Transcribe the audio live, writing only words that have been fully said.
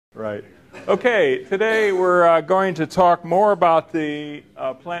Right. Okay, today we're going to talk more about the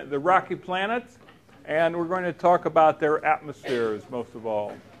rocky planets, and we're going to talk about their atmospheres most of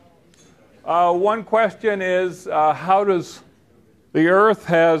all. One question is, how does the Earth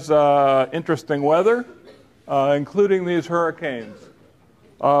has interesting weather, including these hurricanes?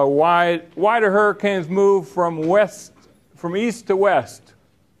 Why do hurricanes move from east to west?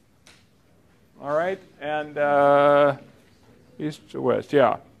 All right, and east to west,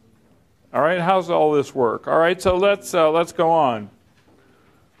 yeah. All right, how's all this work? All right, so let's go on.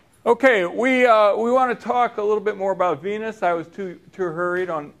 Okay, we want to talk a little bit more about Venus. I was too hurried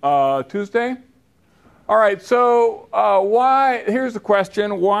on Tuesday. All right, so here's the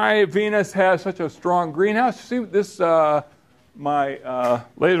question: why Venus has such a strong greenhouse? See, this my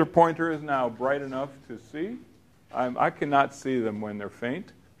laser pointer is now bright enough to see. I cannot see them when they're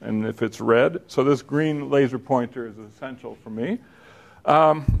faint, and if it's red. So this green laser pointer is essential for me.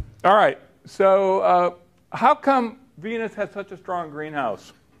 All right, so how come Venus has such a strong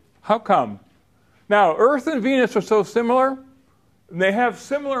greenhouse? How come? Now, Earth and Venus are so similar. They have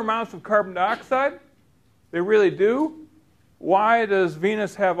similar amounts of carbon dioxide. They really do. Why does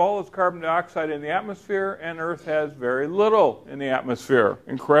Venus have all its carbon dioxide in the atmosphere and Earth has very little in the atmosphere?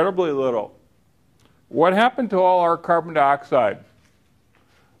 Incredibly little. What happened to all our carbon dioxide?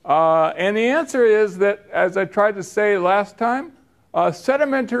 And the answer is that, as I tried to say last time,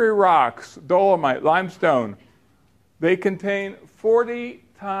 sedimentary rocks, dolomite, limestone, they contain 40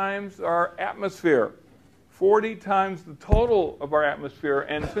 times our atmosphere, 40 times the total of our atmosphere.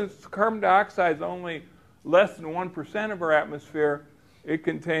 And since carbon dioxide is only less than 1% of our atmosphere, it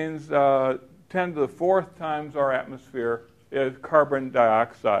contains 10 to the fourth times our atmosphere is carbon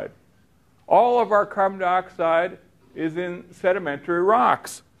dioxide. All of our carbon dioxide is in sedimentary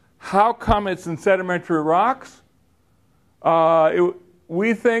rocks. How come it's in sedimentary rocks?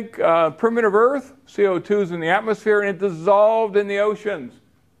 We think primitive Earth, CO2 is in the atmosphere, and it dissolved in the oceans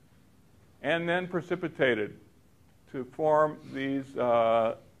and then precipitated to form this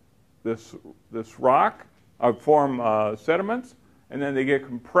rock, form sediments, and then they get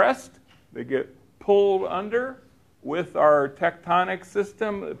compressed, they get pulled under with our tectonic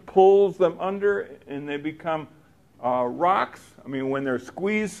system. It pulls them under, and they become rocks. I mean, when they're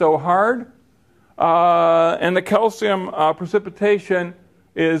squeezed so hard. And the calcium precipitation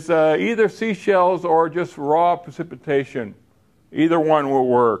is either seashells or just raw precipitation. Either one will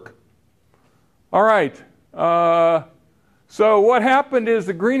work. All right. So what happened is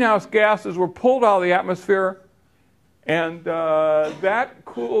the greenhouse gases were pulled out of the atmosphere, and that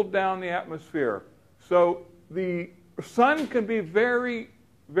cooled down the atmosphere. So the sun can be very,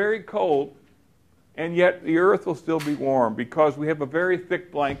 very cold, and yet the Earth will still be warm because we have a very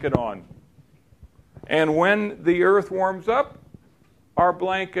thick blanket on. And when the Earth warms up, our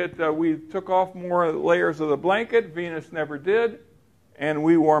blanket, we took off more layers of the blanket. Venus never did, and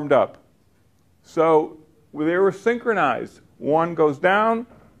we warmed up. So they were synchronized. One goes down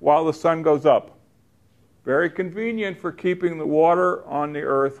while the sun goes up. Very convenient for keeping the water on the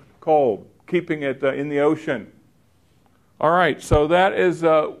Earth cold, keeping it in the ocean. All right, so that is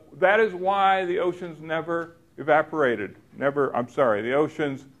why the oceans never evaporated. The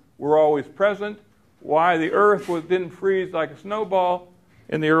oceans were always present. Why the Earth didn't freeze like a snowball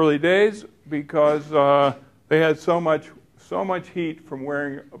in the early days? Because they had so much heat from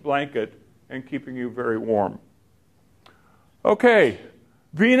wearing a blanket and keeping you very warm. Okay,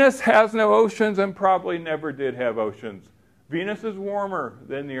 Venus has no oceans and probably never did have oceans. Venus is warmer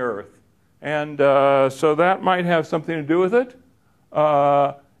than the Earth, and so that might have something to do with it.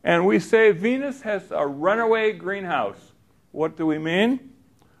 And we say Venus has a runaway greenhouse. What do we mean?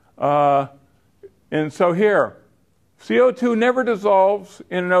 And so here, CO2 never dissolves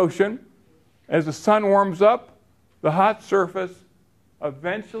in an ocean. As the sun warms up, the hot surface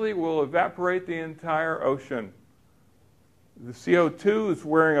eventually will evaporate the entire ocean. The CO2 is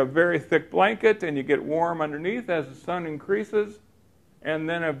wearing a very thick blanket, and you get warm underneath as the sun increases, and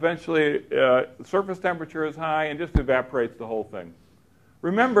then eventually the surface temperature is high and just evaporates the whole thing.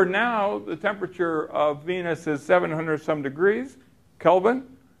 Remember now, the temperature of Venus is 700 some degrees Kelvin.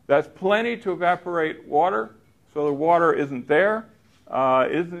 That's plenty to evaporate water, so the water isn't there,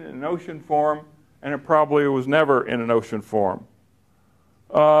 isn't in ocean form, and it probably was never in an ocean form.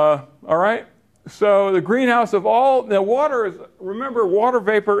 All right, so the greenhouse of all, the water is, remember, water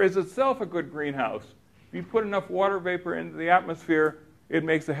vapor is itself a good greenhouse. If you put enough water vapor into the atmosphere, it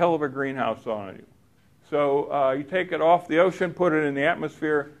makes a hell of a greenhouse on you. So you take it off the ocean, put it in the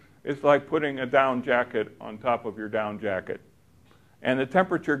atmosphere, it's like putting a down jacket on top of your down jacket. And the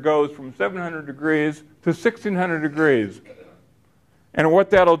temperature goes from 700 degrees to 1600 degrees. And what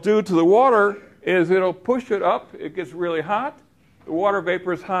that'll do to the water is it'll push it up. It gets really hot. The water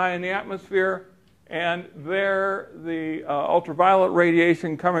vapor is high in the atmosphere. And there, the ultraviolet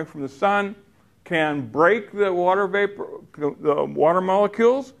radiation coming from the sun can break the water vapor, the water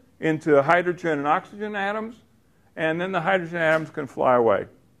molecules into hydrogen and oxygen atoms. And then the hydrogen atoms can fly away.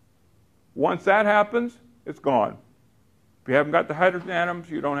 Once that happens, it's gone. If you haven't got the hydrogen atoms,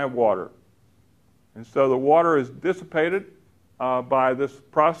 you don't have water. And so the water is dissipated by this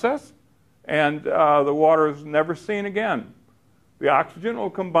process, and the water is never seen again. The oxygen will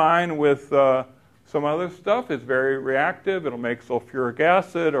combine with some other stuff. It's very reactive. It'll make sulfuric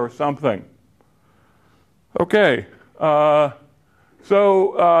acid or something. Okay. So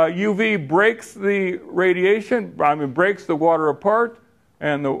UV breaks the radiation, breaks the water apart,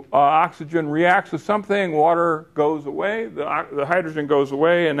 and the oxygen reacts with something. Water goes away. The hydrogen goes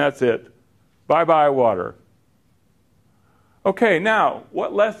away, and that's it. Bye-bye, water. Okay, now,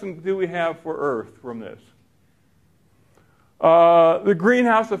 what lesson do we have for Earth from this? The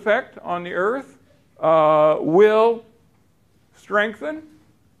greenhouse effect on the Earth will strengthen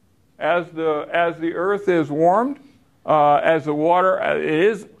as the Earth is warmed, as the water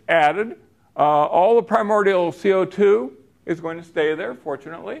is added. All the primordial CO2 is going to stay there,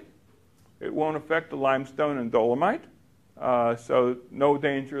 fortunately. It won't affect the limestone and dolomite, so no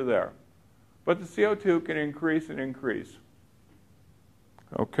danger there. But the CO2 can increase and increase.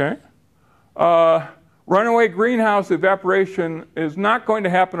 Okay. Runaway greenhouse evaporation is not going to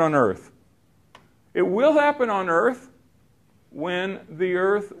happen on Earth. It will happen on Earth when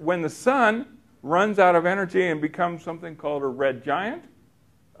the sun runs out of energy and becomes something called a red giant,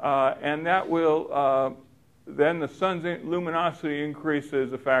 and that will then the sun's luminosity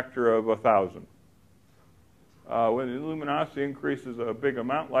increases a factor of 1,000. When the luminosity increases a big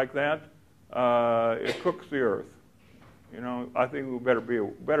amount like that, it cooks the Earth. I think we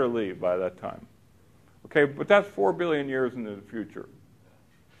better leave by that time. Okay, but that's 4 billion years into the future.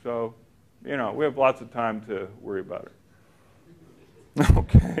 So, we have lots of time to worry about it.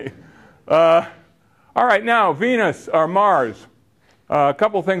 Okay. All right, now Venus or Mars. A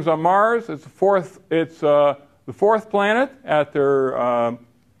couple things on Mars. It's the fourth planet after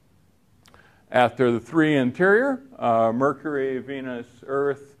the three interior: Mercury, Venus,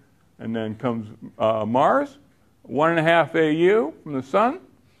 Earth, and then comes Mars. 1.5 AU from the sun.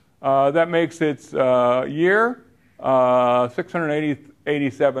 That makes its year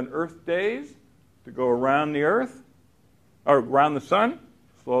 687 Earth days to go around the Earth, or around the sun,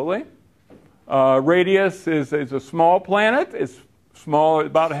 slowly. Radius is a small planet. It's small,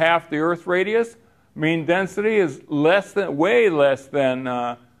 about half the Earth radius. Mean density is way less than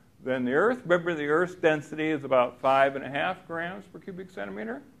the Earth. Remember, the Earth's density is about 5.5 grams per cubic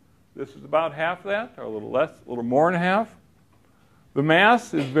centimeter. This is about half that, or a little less, a little more than half. The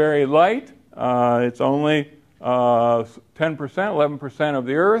mass is very light. It's only 10%, 11% of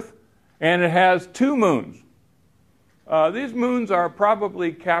the Earth, and it has 2 moons. These moons are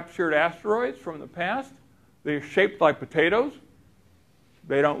probably captured asteroids from the past. They're shaped like potatoes.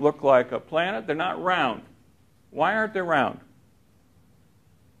 They don't look like a planet. They're not round. Why aren't they round?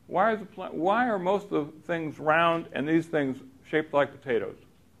 Why are most of the things round and these things shaped like potatoes?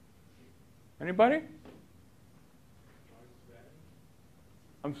 Anybody?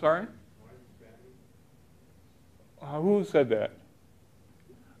 I'm sorry? Who said that?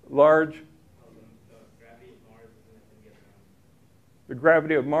 Large? The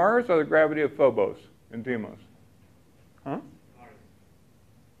gravity of Mars or the gravity of Phobos and Deimos? Huh?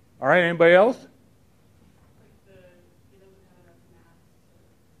 All right, anybody else?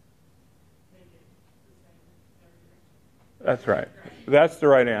 That's right. That's the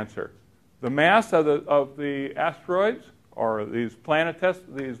right answer. The mass of the asteroids, or these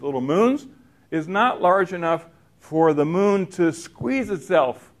these little moons, is not large enough for the moon to squeeze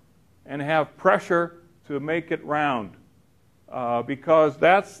itself and have pressure to make it round, because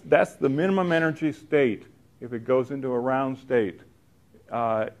that's the minimum energy state if it goes into a round state,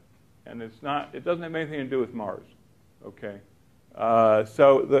 and it doesn't have anything to do with Mars. Okay,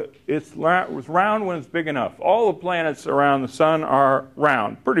 so it's round when it's big enough. All the planets around the sun are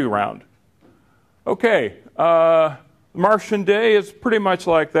round, pretty round. Okay, the Martian day is pretty much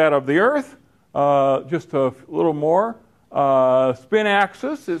like that of the Earth, just a little more. Spin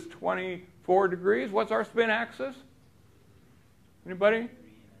axis is 24 degrees. What's our spin axis? Anybody?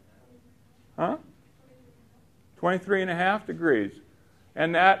 Huh? 23.5 degrees.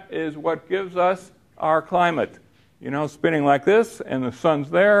 And that is what gives us our climate. Spinning like this, and the sun's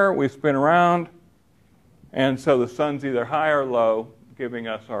there, we spin around, and so the sun's either high or low, giving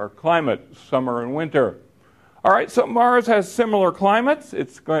us our climate, summer and winter. All right, so Mars has similar climates.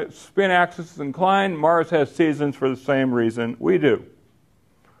 Its spin axis is inclined. Mars has seasons for the same reason we do.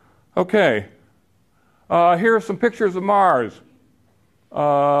 Okay, here are some pictures of Mars.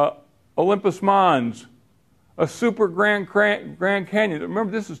 Olympus Mons, a super Grand Canyon.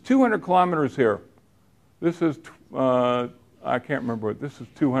 Remember, this is 200 kilometers here. This is, I can't remember what, this is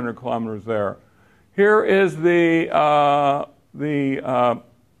 200 kilometers there. Here is the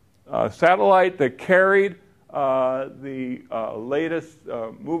satellite that carried the latest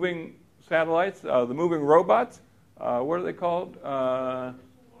moving satellites, the moving robots. What are they called?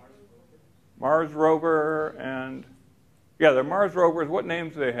 Mars rover and, yeah, they're Mars rovers. What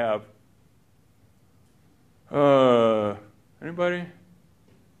names do they have? Anybody?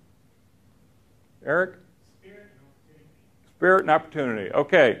 Eric? Spirit and Opportunity.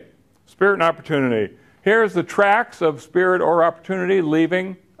 Okay, Spirit and Opportunity. Here's the tracks of Spirit or Opportunity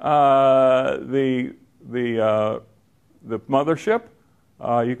leaving the mothership.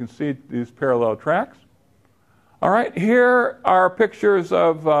 You can see these parallel tracks. All right, here are pictures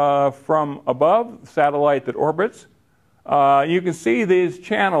of from above, the satellite that orbits. You can see these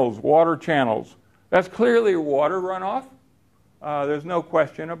channels, water channels. That's clearly water runoff. There's no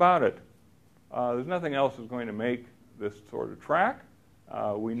question about it. There's nothing else that's going to make this sort of track.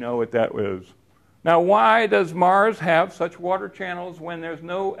 We know what that is. Now, why does Mars have such water channels when there's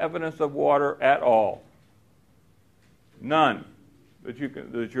no evidence of water at all? None that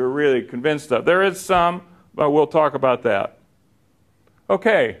you're really convinced of. There is some, but we'll talk about that.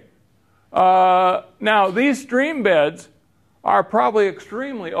 Okay. Now, these stream beds are probably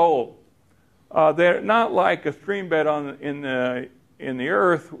extremely old. They're not like a stream bed in the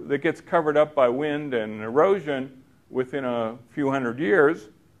Earth that gets covered up by wind and erosion within a few hundred years.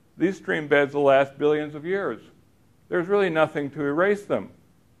 These stream beds will last billions of years. There's really nothing to erase them.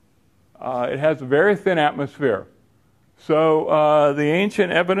 It has a very thin atmosphere. So the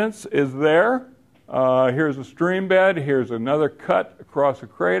ancient evidence is there. Here's a stream bed. Here's another cut across a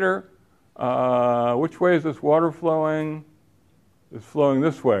crater. Which way is this water flowing? It's flowing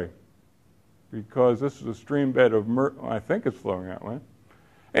this way, because this is a stream bed of I think it's flowing that way.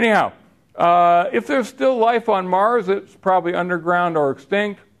 Anyhow, if there's still life on Mars, it's probably underground or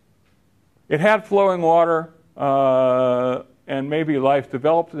extinct. It had flowing water, and maybe life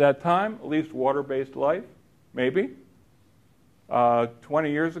developed at that time, at least water-based life, maybe.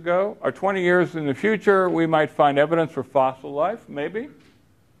 20 years ago, or 20 years in the future, we might find evidence for fossil life, maybe,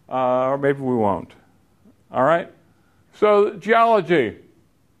 or maybe we won't. All right? So, geology.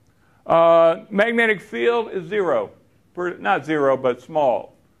 Magnetic field is zero. Not zero, but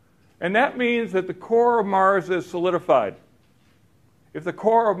small. And that means that the core of Mars is solidified. If the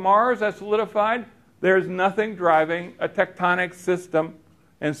core of Mars is solidified, there's nothing driving a tectonic system,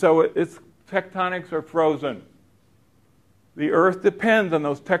 and so its tectonics are frozen. The Earth depends on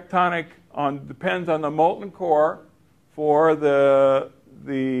those depends on the molten core for the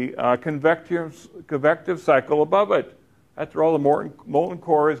convective cycle above it. After all, the molten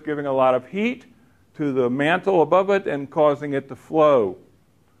core is giving a lot of heat to the mantle above it and causing it to flow.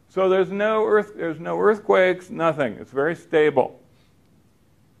 So there's no earthquakes, nothing. It's very stable.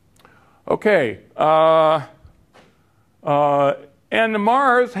 Okay, and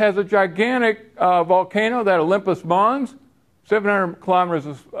Mars has a gigantic volcano, that Olympus Mons, 700 kilometers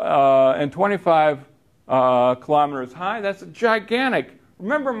and 25 kilometers high. That's gigantic.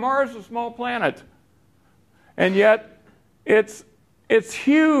 Remember, Mars is a small planet, and yet it's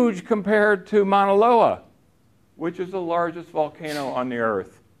huge compared to Mauna Loa, which is the largest volcano on the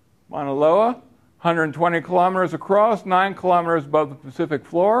Earth. Mauna Loa, 120 kilometers across, 9 kilometers above the Pacific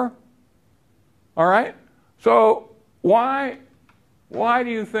floor. All right? So why do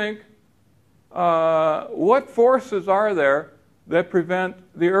you think, what forces are there that prevent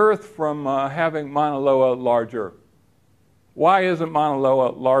the Earth from having Mauna Loa larger? Why isn't Mauna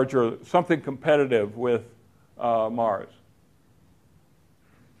Loa larger, something competitive with Mars?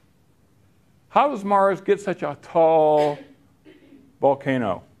 How does Mars get such a tall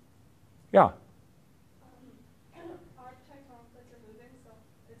volcano? Yeah. Our tectonic plates are moving, so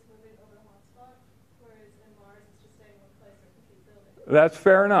it's moving over the hotspot, whereas in Mars it's just staying in one place and keep building. That's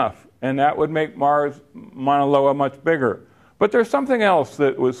fair enough, and that would make Mauna Loa much bigger. But there's something else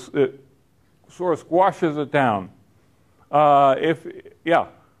that sort of squashes it down. The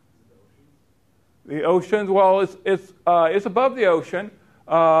oceans. Well, it's above the ocean.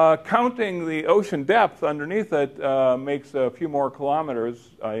 Counting the ocean depth underneath it makes a few more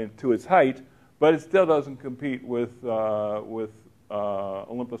kilometers to its height, but it still doesn't compete with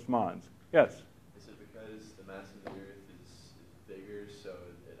Olympus Mons. Yes? Is it because the mass of the Earth is bigger, so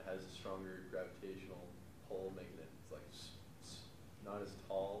it has a stronger gravitational pull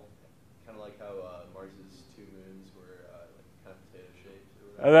like how Mars's two moons were like kind of potato shaped or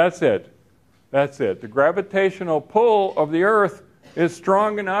whatever? That's it. That's it. The gravitational pull of the Earth is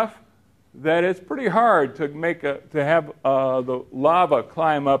strong enough that it's pretty hard to have the lava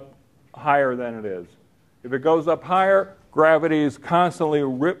climb up higher than it is. If it goes up higher, gravity is constantly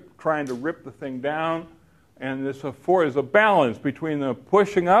trying to rip the thing down, and this is a balance between the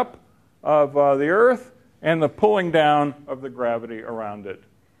pushing up of the Earth and the pulling down of the gravity around it.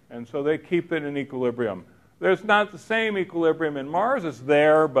 And so they keep it in equilibrium. There's not the same equilibrium in Mars. It's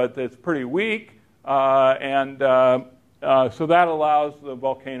there, but it's pretty weak. So that allows the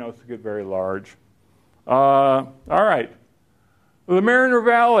volcanoes to get very large. All right. The Mariner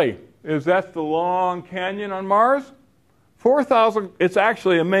Valley, that's the long canyon on Mars. 4,000, it's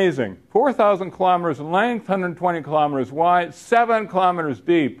actually amazing. 4,000 kilometers in length, 120 kilometers wide, 7 kilometers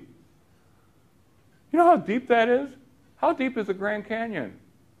deep. You know how deep that is? How deep is the Grand Canyon?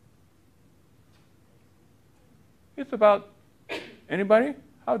 It's about, anybody?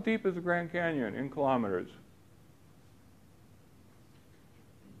 How deep is the Grand Canyon in kilometers?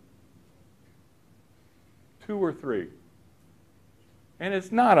 Two or three. And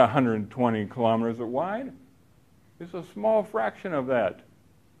it's not 120 kilometers wide. It's a small fraction of that.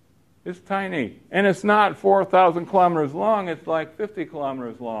 It's tiny. And it's not 4,000 kilometers long. It's like 50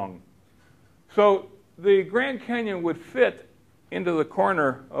 kilometers long. So the Grand Canyon would fit into the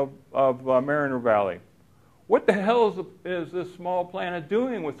corner of Mariner Valley. What the hell is this small planet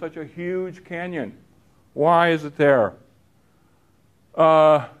doing with such a huge canyon? Why is it there?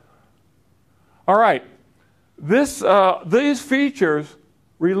 All right. These features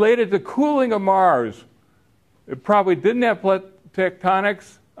related to cooling of Mars. It probably didn't have plate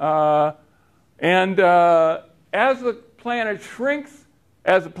tectonics. As the planet shrinks,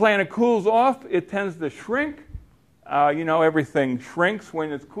 as the planet cools off, it tends to shrink. Everything shrinks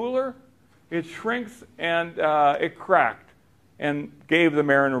when it's cooler. It shrinks, and it cracked and gave the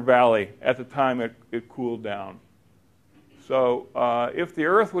Mariner Valley at the time it cooled down. So if the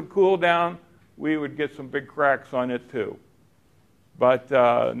Earth would cool down, we would get some big cracks on it too. But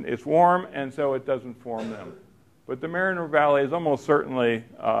it's warm, and so it doesn't form them. But the Mariner Valley is almost certainly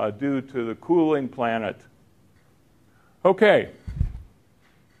due to the cooling planet. Okay.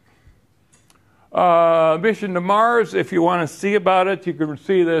 Mission to Mars, if you want to see about it, you can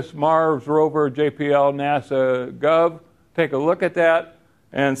see this Mars rover, JPL, NASA Gov. Take a look at that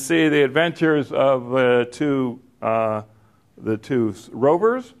and see the adventures of the two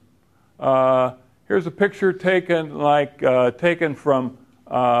rovers. Here's a picture taken from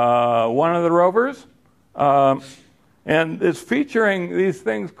one of the rovers. And it's featuring these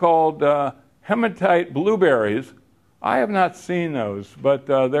things called hematite blueberries. I have not seen those, but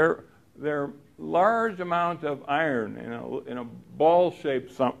they're large amount of iron in a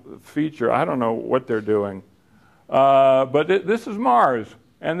ball-shaped feature. I don't know what they're doing. But this is Mars,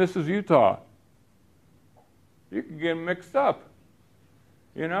 and this is Utah. You can get them mixed up.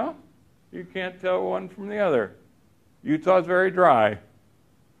 You can't tell one from the other. Utah's very dry,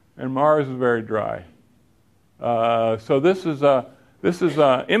 and Mars is very dry. So this is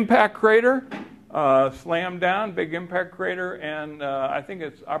a impact crater, slammed down, big impact crater, and I think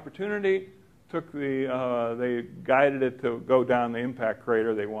it's Opportunity they guided it to go down the impact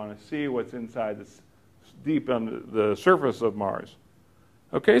crater. They want to see what's inside this deep under the surface of Mars.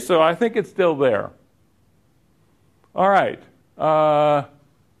 Okay, so I think it's still there. All right. All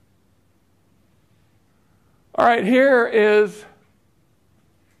right, here is,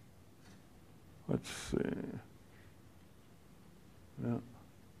 let's see. Yeah.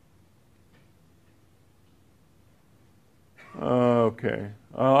 Okay.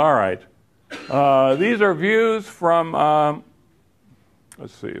 All right. These are views from,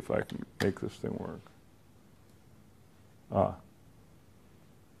 let's see if I can make this thing work.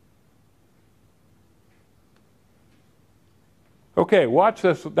 Okay, watch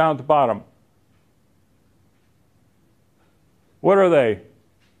this down at the bottom. What are they?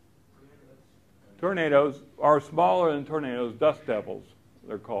 Tornadoes are smaller than tornadoes, dust devils,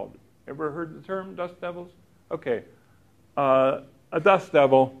 they're called. Ever heard the term dust devils? Okay. A dust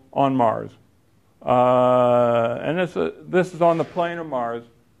devil on Mars. And this is on the plane of Mars.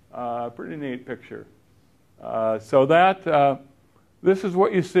 Pretty neat picture. So this is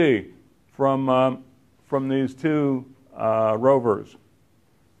what you see from these two rovers.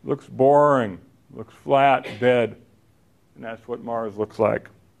 Looks boring, looks flat, dead. And that's what Mars looks like.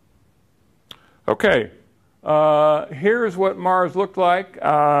 Okay. Here's what Mars looked like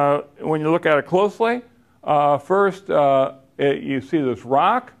when you look at it closely. First, you see this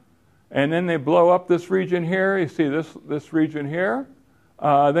rock, and then they blow up this region here. You see this region here.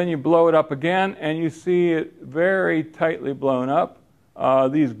 Then you blow it up again, and you see it very tightly blown up.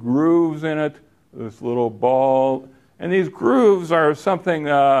 These grooves in it, this little ball. And these grooves are something,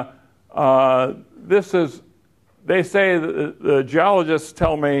 they say, the geologists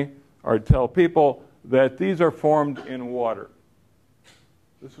tell me, or tell people, that these are formed in water.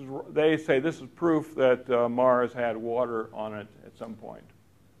 They say this is proof that Mars had water on it at some point.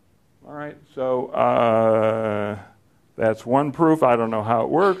 All right, so that's one proof. I don't know how it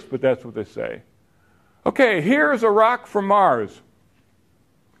works, but that's what they say. Okay, here's a rock from Mars.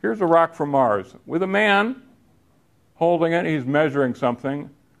 Here's a rock from Mars with a man holding it. He's measuring something.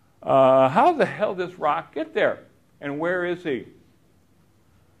 How the hell did this rock get there? And where is he?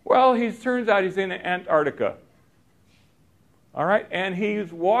 Well, turns out he's in Antarctica. All right, and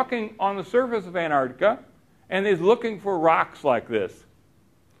he's walking on the surface of Antarctica, and he's looking for rocks like this.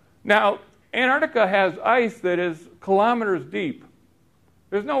 Now, Antarctica has ice that is kilometers deep.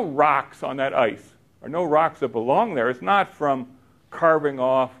 There's no rocks on that ice, or no rocks that belong there. It's not from carving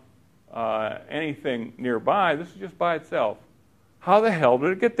off anything nearby. This is just by itself. How the hell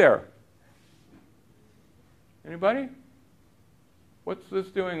did it get there? Anybody? What's this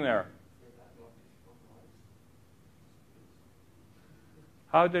doing there?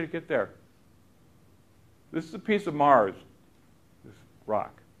 How did it get there? This is a piece of Mars, this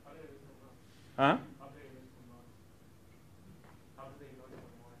rock. Huh?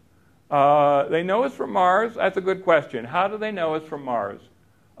 They know it's from Mars. That's a good question. How do they know it's from Mars?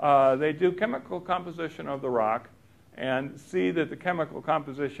 They do chemical composition of the rock and see that the chemical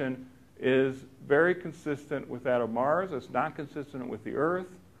composition is very consistent with that of Mars. It's not consistent with the Earth,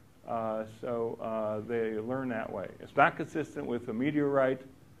 so they learn that way. It's not consistent with a meteorite,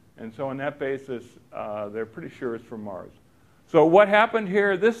 and so on that basis, they're pretty sure it's from Mars. So what happened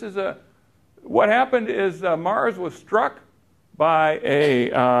here? What happened is Mars was struck by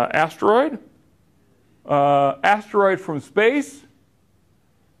a asteroid from space.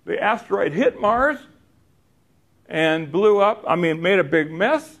 The asteroid hit Mars and blew up. Made a big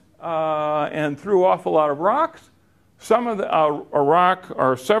mess and threw off a lot of rocks. Some of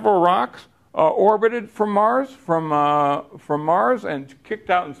several rocks orbited from Mars, and kicked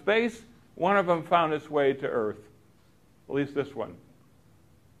out in space. One of them found its way to Earth, at least this one.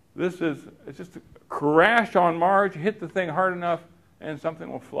 It's just a crash on Mars. You hit the thing hard enough, and something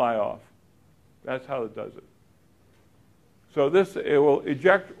will fly off. That's how it does it. So it will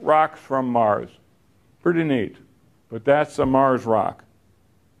eject rocks from Mars. Pretty neat. But that's a Mars rock,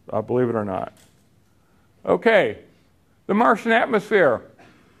 believe it or not. Okay, the Martian atmosphere.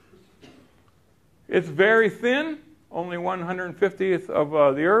 It's very thin, only 1/150th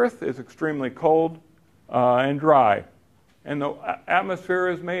of the Earth. It's extremely cold and dry. And the atmosphere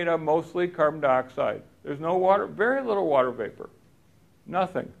is made of mostly carbon dioxide. There's no water, very little water vapor.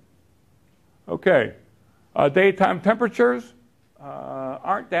 Nothing. Okay. Daytime temperatures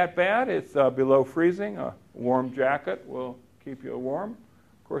aren't that bad. It's below freezing. A warm jacket will keep you warm.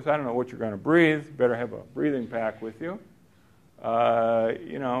 Of course, I don't know what you're going to breathe. You better have a breathing pack with you.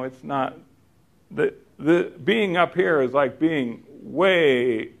 It's not... The being up here is like being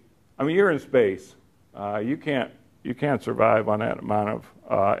way... you're in space. You can't survive on that amount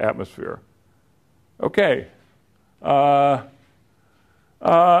of atmosphere. Okay. Now,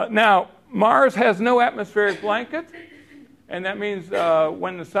 Mars has no atmospheric blanket, and that means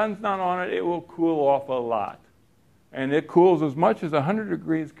when the sun's not on it, it will cool off a lot. And it cools as much as 100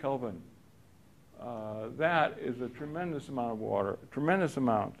 degrees Kelvin. That is a tremendous amount of water, a tremendous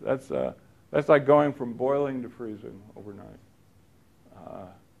amount. That's like going from boiling to freezing overnight.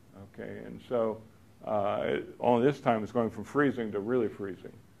 Okay, and so only this time it's going from freezing to really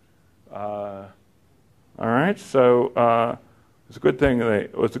freezing. All right, so it's a good thing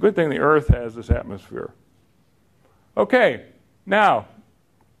the Earth has this atmosphere. Okay, now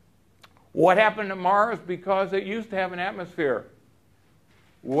what happened to Mars because it used to have an atmosphere?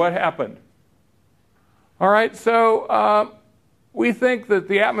 What happened? All right, so we think that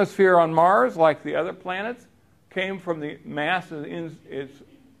the atmosphere on Mars, like the other planets, came from the mass in its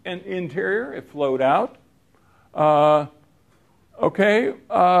interior. It flowed out. The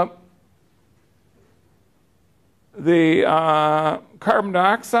carbon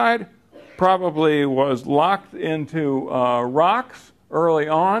dioxide probably was locked into rocks early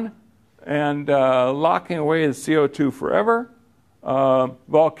on and locking away the CO2 forever.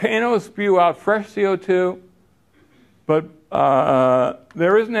 Volcanoes spew out fresh CO2, but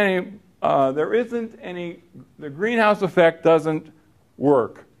there isn't any. The greenhouse effect doesn't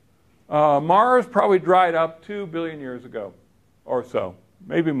work. Mars probably dried up 2 billion years ago, or so,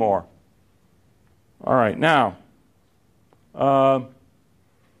 maybe more. All right, now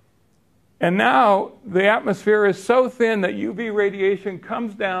And now the atmosphere is so thin that UV radiation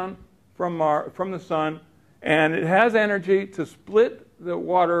comes down from the sun, and it has energy to split the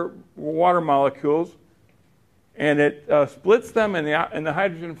water molecules, and it splits them, and the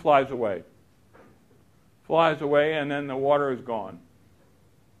hydrogen flies away. And then the water is gone.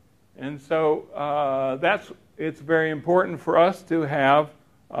 And so it's very important for us to have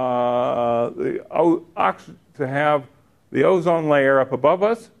the ozone layer up above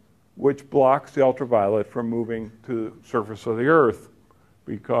us, which blocks the ultraviolet from moving to the surface of the Earth,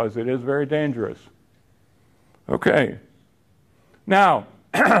 because it is very dangerous. Okay. Now,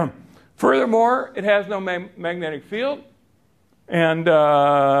 furthermore, it has no magnetic field, and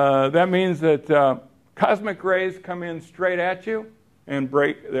that means that cosmic rays come in straight at you and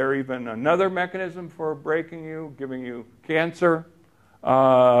break. They're even another mechanism for breaking you, giving you cancer,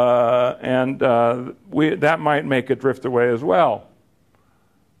 and that might make it drift away as well.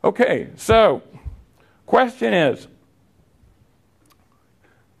 Okay, so question is,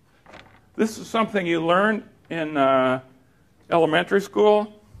 this is something you learned in elementary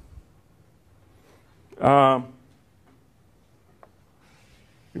school. You've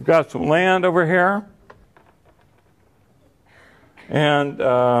got some land over here, and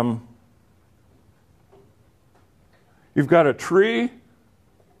you've got a tree.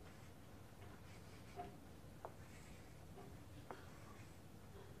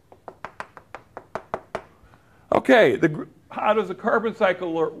 Okay, how does the carbon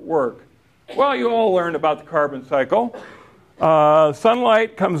cycle work? Well, you all learned about the carbon cycle.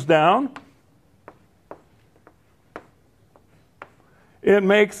 Sunlight comes down. It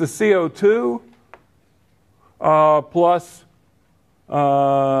makes the CO2 plus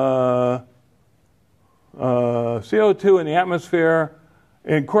CO2 in the atmosphere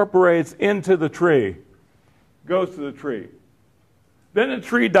incorporates into the tree, goes to the tree. Then the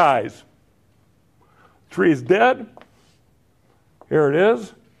tree dies. The tree is dead. Here it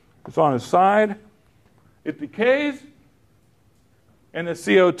is. It's on its side. It decays, and the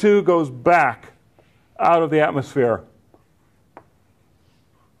CO2 goes back out of the atmosphere.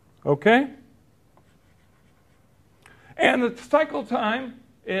 Okay? And the cycle time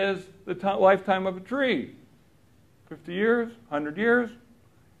is the lifetime of a tree. 50 years, 100 years.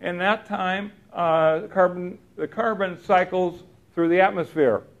 And that time, the carbon cycles through the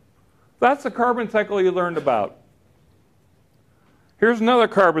atmosphere. That's the carbon cycle you learned about. Here's another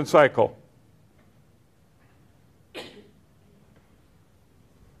carbon cycle.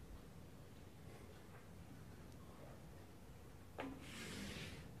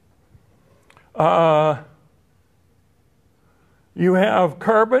 You have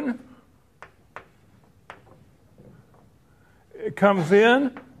carbon. It comes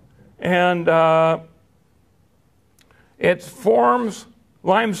in, and it forms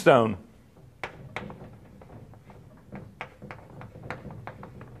limestone.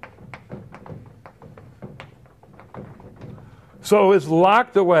 So it's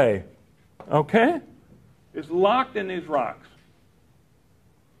locked away, okay? It's locked in these rocks.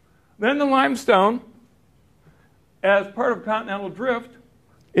 Then the limestone, as part of continental drift,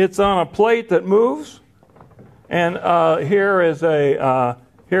 it's on a plate that moves, and here's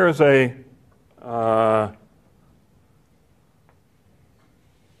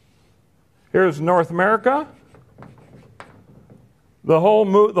North America. The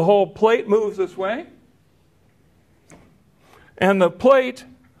whole plate moves this way. And the plate,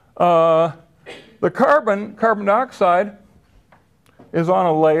 the carbon dioxide, is on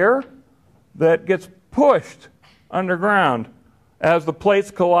a layer that gets pushed underground as the plates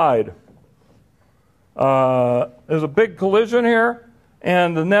collide. There's a big collision here,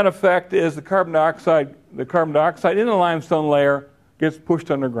 and the net effect is the carbon dioxide in the limestone layer gets pushed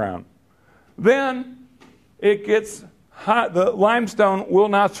underground. Then it gets hot. The limestone will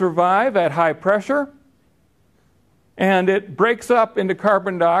not survive at high pressure, and it breaks up into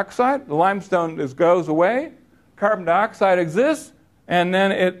carbon dioxide. The limestone goes away. Carbon dioxide exists, and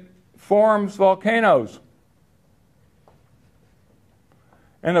then it forms volcanoes.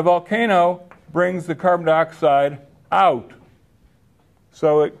 And the volcano brings the carbon dioxide out.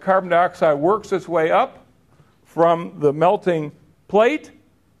 So carbon dioxide works its way up from the melting plate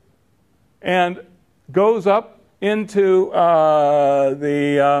and goes up into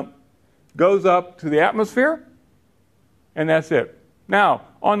goes up to the atmosphere, and that's it. Now,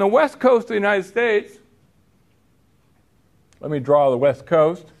 on the west coast of the United States, let me draw the west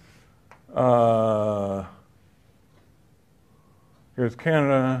coast. Here's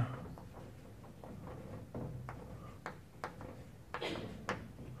Canada.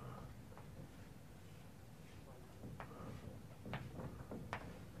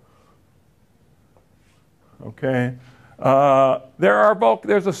 Okay.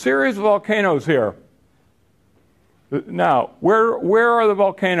 There's a series of volcanoes here. Now, where are the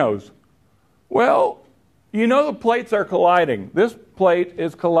volcanoes? Well, you know the plates are colliding. This plate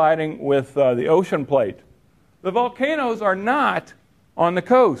is colliding with the ocean plate. The volcanoes are not on the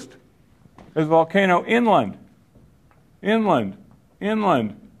coast. There's a volcano inland, inland,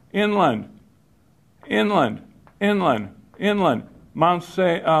 inland, inland, inland, inland, inland. Mount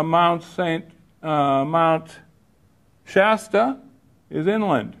Shasta is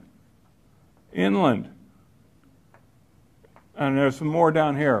inland, inland. And there's some more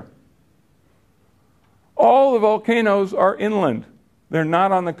down here. All the volcanoes are inland. They're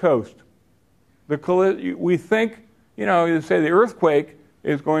not on the coast. We think, you say the earthquake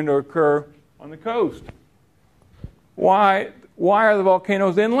is going to occur on the coast. Why are the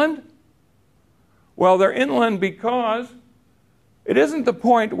volcanoes inland? Well, they're inland because it isn't the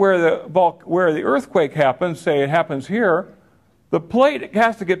point where the earthquake happens, say it happens here. The plate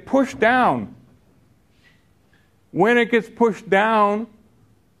has to get pushed down. When it gets pushed down,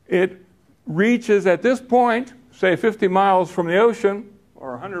 it reaches at this point, say 50 miles from the ocean,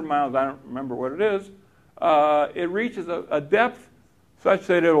 or 100 miles, I don't remember what it is, it reaches a depth such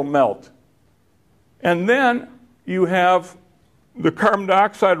that it'll melt. And then you have the carbon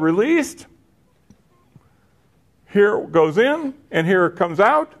dioxide released. Here it goes in, and here it comes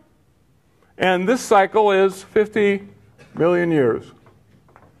out. And this cycle is 50 million years.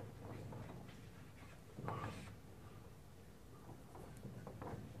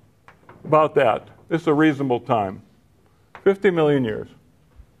 About that. This is a reasonable time. 50 million years.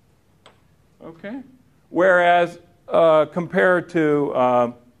 Okay? Whereas compared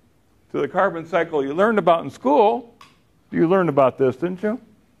to the carbon cycle you learned about in school, you learned about this, didn't you?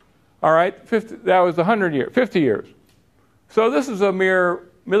 All right, that was 50 years. So this is a mere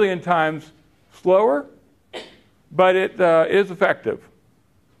million times slower, but it is effective.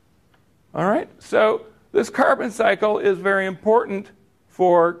 All right, so this carbon cycle is very important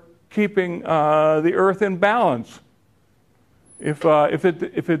for keeping the Earth in balance. If it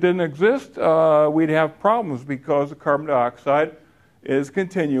didn't exist, we'd have problems because the carbon dioxide is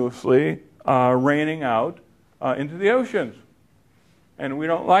continuously raining out into the oceans. And we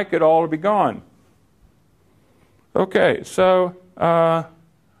don't like it all to be gone. Okay, so all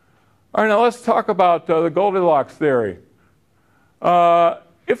right, now let's talk about the Goldilocks theory.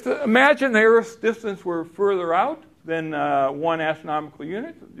 Imagine the Earth's distance were further out than 1 astronomical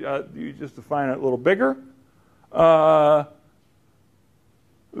unit. You just define it a little bigger.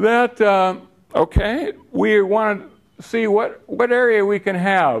 Okay, we want to see what area we can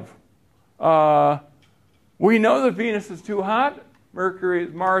have. We know that Venus is too hot.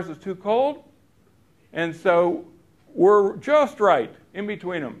 Mars is too cold. And so we're just right in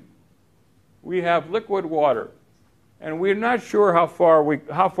between them. We have liquid water. And we're not sure how far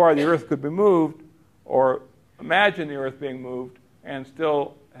the Earth could be moved, or imagine the Earth being moved, and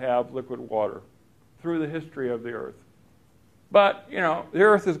still have liquid water through the history of the Earth. But, the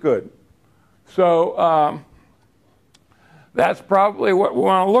Earth is good. So that's probably what we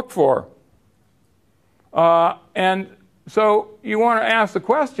want to look for. And so you want to ask the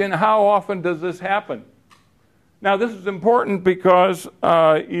question, how often does this happen? Now, this is important because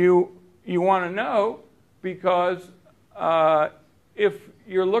you want to know, because if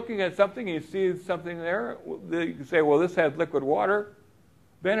you're looking at something and you see something there, you can say, well, this has liquid water,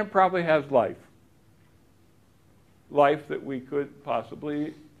 then it probably has life. Life that we could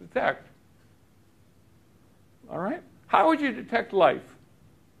possibly detect. All right? How would you detect life?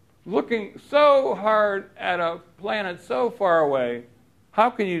 Looking so hard at a planet so far away, how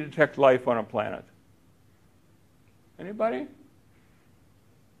can you detect life on a planet? Anybody?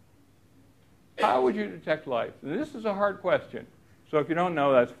 How would you detect life? And this is a hard question. So if you don't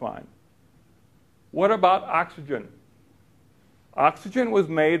know, that's fine. What about oxygen? Oxygen was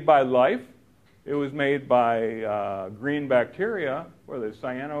made by life. It was made by green bacteria. What are they?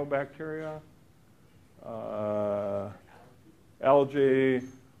 Cyanobacteria? Algae,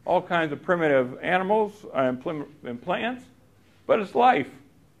 all kinds of primitive animals and plants. But it's life.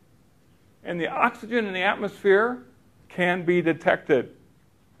 And the oxygen in the atmosphere can be detected.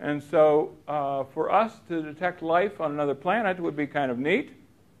 And so for us to detect life on another planet would be kind of neat.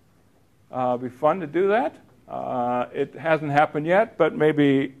 It'd be fun to do that. It hasn't happened yet, but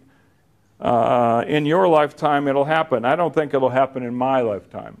maybe in your lifetime it'll happen. I don't think it'll happen in my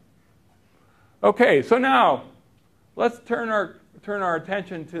lifetime. Okay, so now let's turn our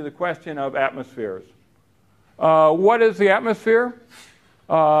attention to the question of atmospheres. What is the atmosphere?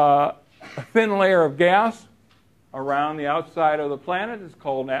 A thin layer of gas around the outside of the planet is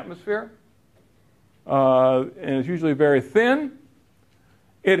called an atmosphere. and it's usually very thin.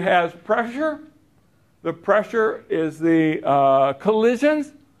 It has pressure. The pressure is the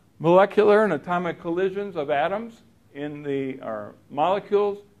collisions, molecular and atomic collisions of atoms in or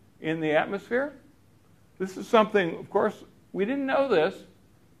molecules in the atmosphere. This is something, of course, we didn't know this,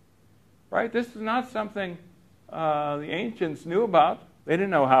 right? This is not something the ancients knew about. They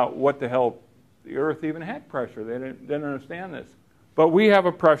didn't know what the hell the Earth even had pressure. They didn't understand this. But we have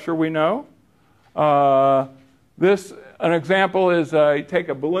a pressure, we know. An example is you take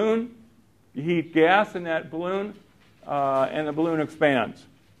a balloon, you heat gas in that balloon, and the balloon expands.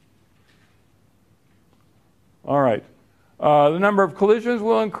 All right. The number of collisions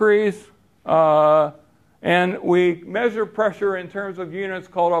will increase, and we measure pressure in terms of units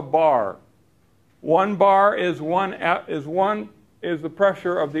called a bar. 1 bar is the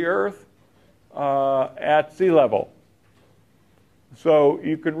pressure of the Earth at sea level. So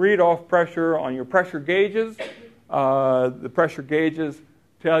you can read off pressure on your pressure gauges. The pressure gauges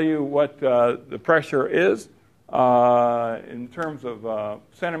tell you what the pressure is in terms of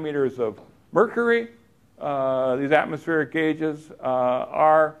centimeters of mercury. These atmospheric gauges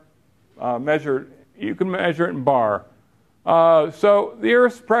are measured. You can measure it in bar. So the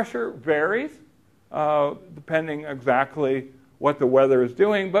Earth's pressure varies depending exactly what the weather is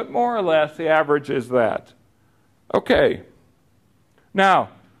doing, but more or less the average is that. Okay. Now,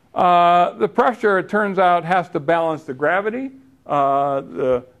 the pressure, it turns out, has to balance the gravity.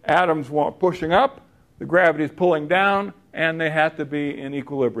 The atoms want pushing up, the gravity is pulling down, and they have to be in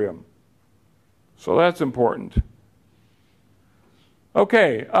equilibrium. So that's important.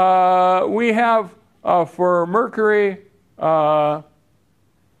 Okay, we have for Mercury,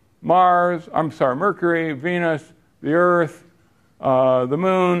 Mercury, Venus, the Earth, the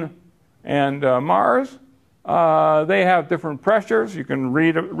Moon, and Mars. They have different pressures. You can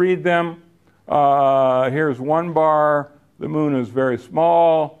read them. Here's 1 bar. The Moon is very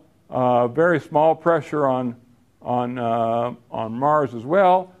small pressure on Mars as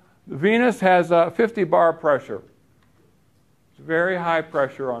well. Venus has a 50 bar pressure. It's very high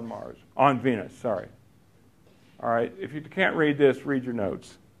pressure on Venus, sorry. All right, if you can't read this, read your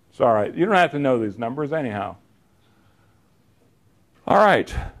notes. It's all right. You don't have to know these numbers anyhow. All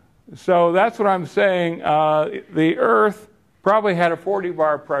right, so that's what I'm saying. The Earth probably had a 40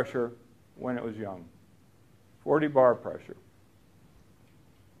 bar pressure when it was young. 40 bar pressure.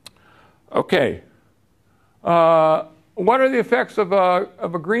 Okay. What are the effects of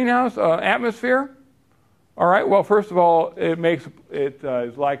a greenhouse atmosphere? All right. Well, first of all, it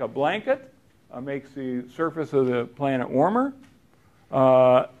is like a blanket. Makes the surface of the planet warmer.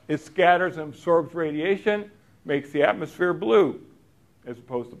 It scatters and absorbs radiation, makes the atmosphere blue as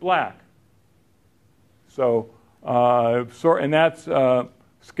opposed to black. So, and that's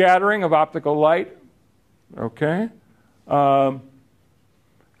scattering of optical light. Okay.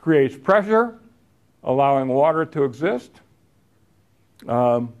 Creates pressure, allowing water to exist.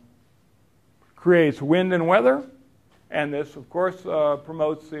 Creates wind and weather. And this, of course,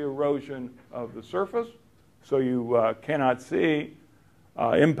 promotes the erosion of the surface. So you cannot see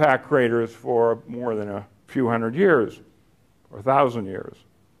impact craters for more than a few hundred years or 1,000 years.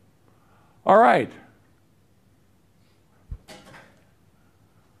 All right.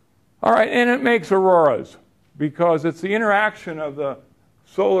 All right, and it makes auroras because it's the interaction of the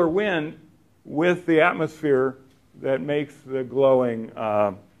solar wind with the atmosphere that makes the glowing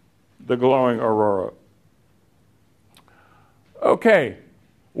aurora. Okay,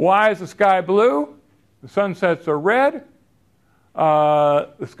 why is the sky blue? The sunsets are red.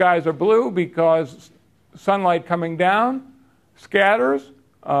 The skies are blue because sunlight coming down scatters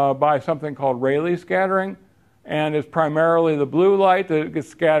by something called Rayleigh scattering, and it's primarily the blue light that gets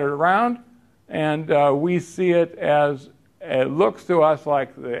scattered around, and we see it as it looks to us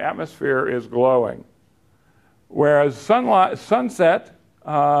like the atmosphere is glowing. Whereas sunset,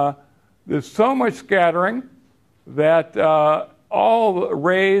 there's so much scattering that all the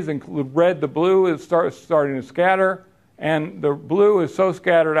rays, include red to blue, is starting to scatter, and the blue is so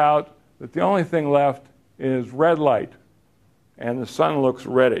scattered out that the only thing left is red light, and the sun looks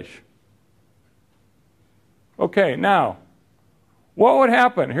reddish. Okay, now, what would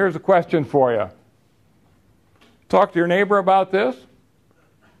happen? Here's a question for you. Talk to your neighbor about this.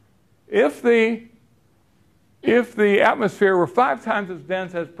 If the atmosphere were 5 times as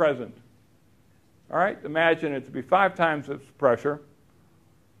dense as present, all right, imagine it to be 5 times its pressure,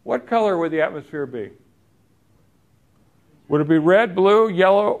 what color would the atmosphere be? Would it be red, blue,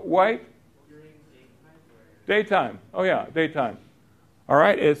 yellow, white? Daytime. Oh yeah, daytime. All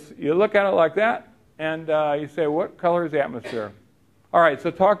right, you look at it like that, and you say, what color is the atmosphere? All right,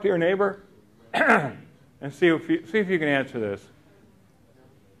 so talk to your neighbor. and see if you can answer this.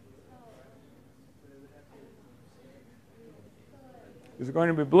 Is it going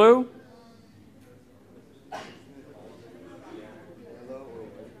to be blue?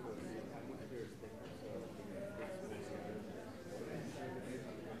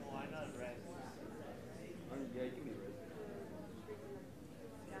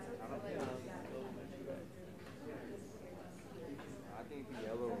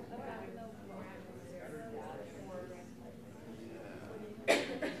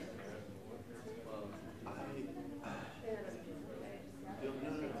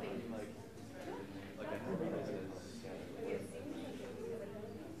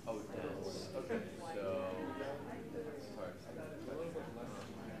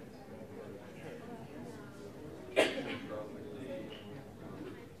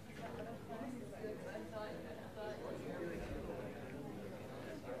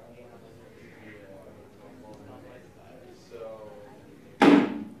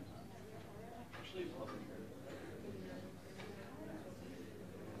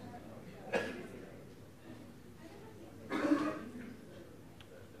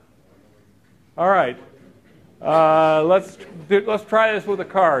 All right. Let's try this with the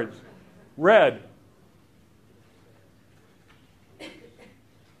cards. Red.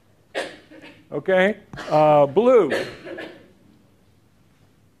 Okay. Blue.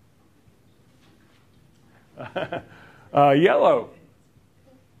 Yellow.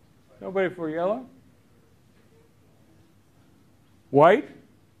 Nobody for yellow? White?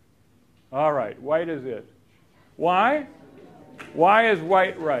 All right. White is it. Why? Why is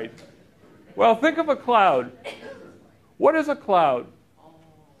white right? Well, think of a cloud. What is a cloud?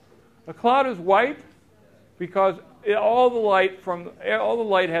 A cloud is white because all the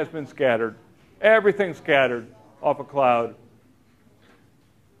light has been scattered. Everything's scattered off a cloud.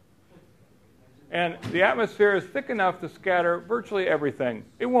 And the atmosphere is thick enough to scatter virtually everything.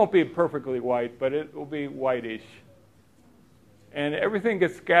 It won't be perfectly white, but it will be whitish. And everything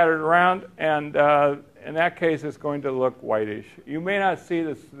gets scattered around, and in that case, it's going to look whitish. You may not see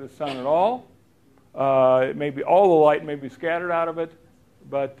the sun at all. It may be all the light may be scattered out of it,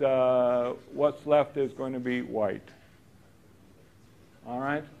 but what's left is going to be white. All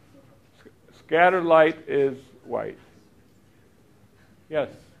right? Scattered light is white. Yes?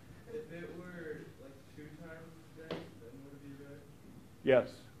 If it were like 2 times dense, then would it be red? Yes.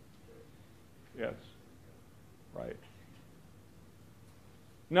 Yes. Right.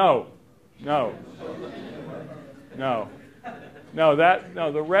 No. No. No.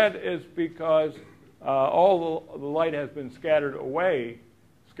 No, the red is because all the light has been scattered away,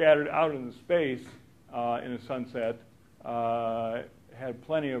 scattered out into space in a sunset, had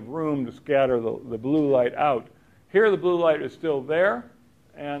plenty of room to scatter the blue light out. Here the blue light is still there,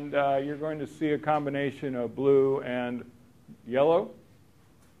 and you're going to see a combination of blue and yellow.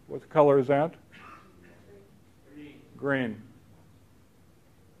 What color is that? Green.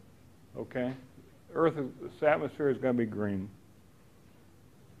 Okay. Earth's atmosphere is going to be green.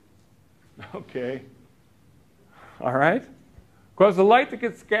 Okay. All right. Because the light that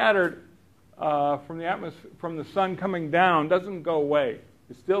gets scattered from the atmosphere, from the sun coming down, doesn't go away.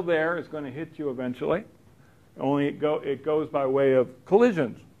 It's still there. It's going to hit you eventually. Only it goes by way of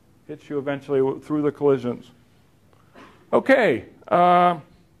collisions. Hits you eventually through the collisions. Okay.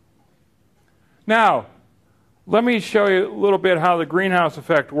 Now, let me show you a little bit how the greenhouse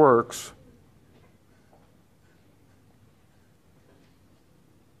effect works.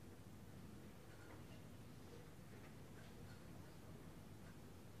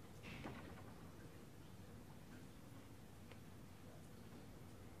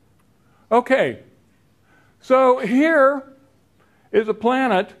 Okay, so here is a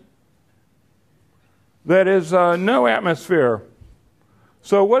planet that is no atmosphere.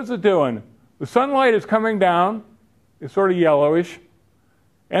 So what is it doing? The sunlight is coming down. It's sort of yellowish.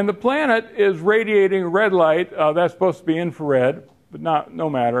 And the planet is radiating red light. That's supposed to be infrared, but no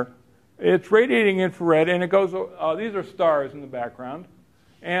matter. It's radiating infrared, and it goes. These are stars in the background,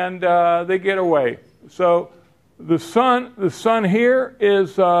 and they get away. So the sun here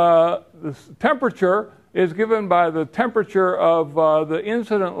is the temperature is given by the temperature of the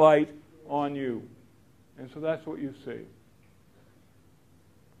incident light on you, and so that's what you see.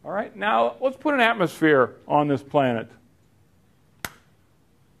 All right, now let's put an atmosphere on this planet.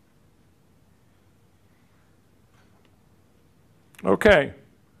 Okay,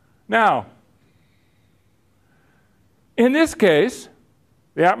 now in this case,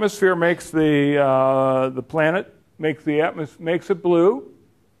 the atmosphere makes the planet makes it blue.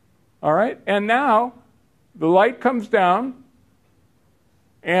 All right, and now the light comes down,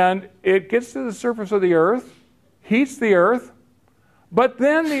 and it gets to the surface of the Earth, heats the Earth, but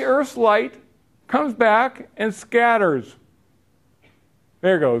then the Earth's light comes back and scatters.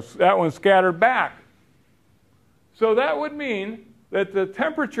 There it goes. That one scattered back. So that would mean that the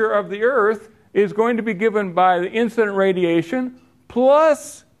temperature of the Earth is going to be given by the incident radiation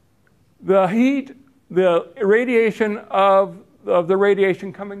plus the heat, the radiation of the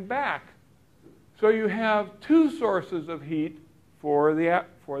radiation coming back. So you have two sources of heat for the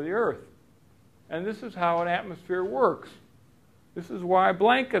Earth. And this is how an atmosphere works. This is why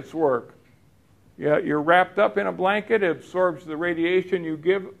blankets work. Yeah, you're wrapped up in a blanket, it absorbs the radiation you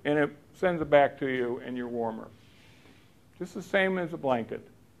give, and it sends it back to you, and you're warmer. Just the same as a blanket.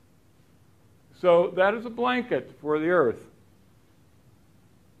 So that is a blanket for the Earth.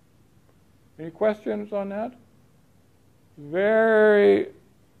 Any questions on that? Very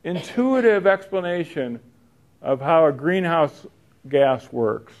intuitive explanation of how a greenhouse gas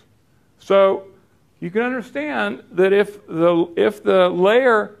works. So you can understand that if the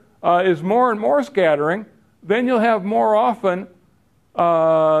layer is more and more scattering, then you'll have more often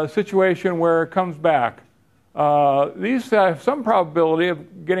a situation where it comes back. These have some probability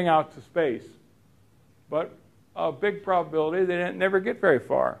of getting out to space, but a big probability they never get very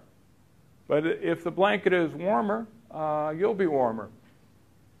far. But if the blanket is warmer, you'll be warmer.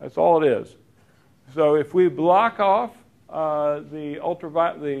 That's all it is. So if we block off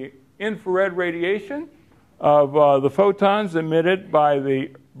the infrared radiation of the photons emitted by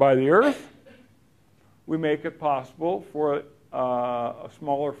the Earth, we make it possible for a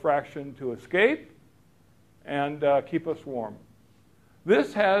smaller fraction to escape and keep us warm.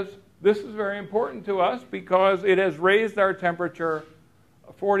 This is very important to us because it has raised our temperature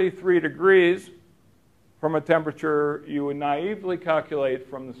 43 degrees from a temperature you would naively calculate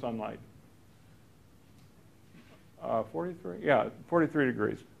from the sunlight. 43? Yeah, 43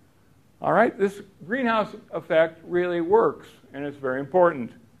 degrees. All right, this greenhouse effect really works, and it's very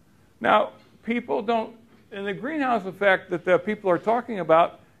important. Now, people don't, and the greenhouse effect that the people are talking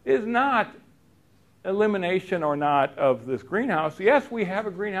about is not elimination or not of this greenhouse. Yes, we have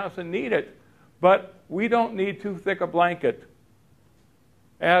a greenhouse and need it, but we don't need too thick a blanket.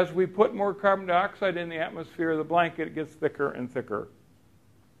 As we put more carbon dioxide in the atmosphere, the blanket gets thicker and thicker.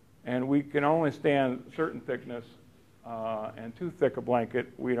 And we can only stand certain thickness, and too thick a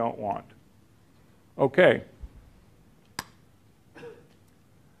blanket we don't want. Okay.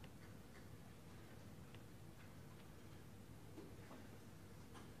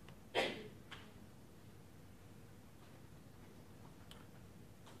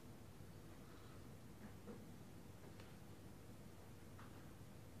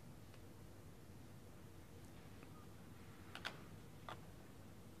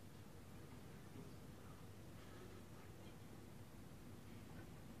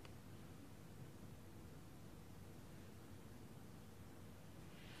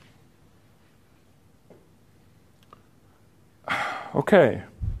 Okay.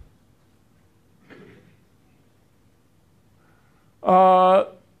 All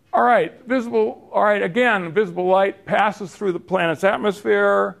right. Again, visible light passes through the planet's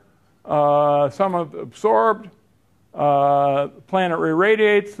atmosphere. Some have absorbed. The planet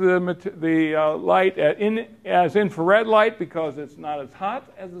irradiates the light as infrared light because it's not as hot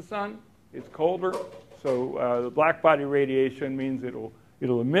as the sun. It's colder. So the black body radiation means it'll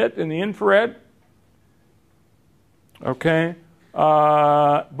emit in the infrared. Okay.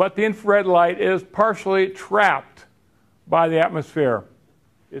 But the infrared light is partially trapped by the atmosphere.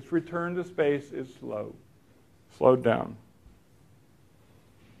 Its return to space is slowed down.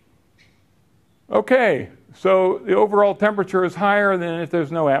 Okay, so the overall temperature is higher than if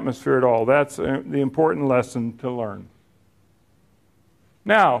there's no atmosphere at all. That's the important lesson to learn.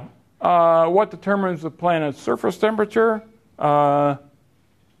 Now, what determines the planet's surface temperature?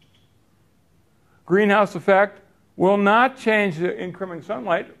 Greenhouse effect will not change the incoming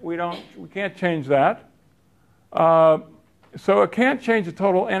sunlight. We can't change that. So it can't change the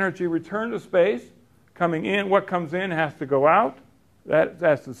total energy return to space. Coming in, what comes in has to go out.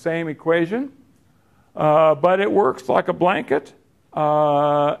 That's the same equation. But it works like a blanket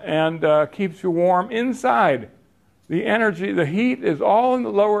and keeps you warm inside. The energy, the heat is all in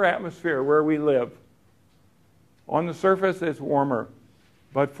the lower atmosphere where we live. On the surface, it's warmer.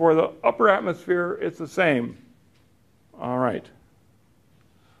 But for the upper atmosphere, it's the same. All right.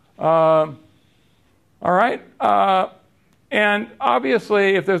 And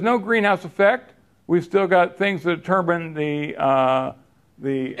obviously, if there's no greenhouse effect, we've still got things that determine the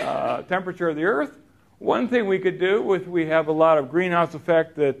temperature of the Earth. One thing we could do if we have a lot of greenhouse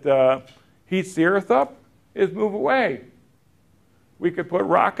effect that heats the Earth up is move away. we could put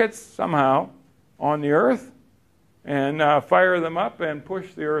rockets somehow on the Earth and fire them up and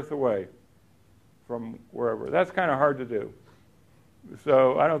push the Earth away from wherever. That's kind of hard to do.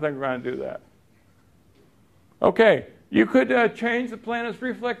 So I don't think we're going to do that. Okay, you could change the planet's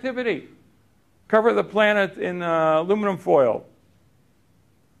reflectivity. Cover the planet in aluminum foil.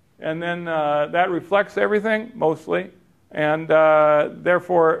 And then that reflects everything, mostly. And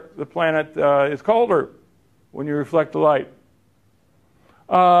therefore, the planet is colder when you reflect the light.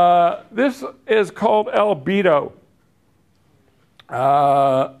 This is called albedo.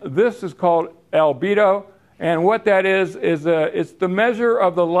 This is called albedo. And what that is it's the measure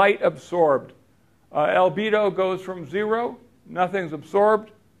of the light absorbed. Albedo goes from 0, nothing's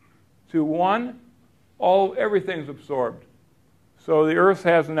absorbed, to 1, everything's absorbed. So the Earth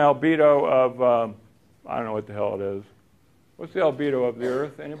has an albedo of, I don't know what the hell it is. What's the albedo of the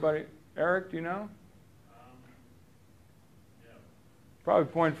Earth? Anybody? Eric, do you know? Yeah.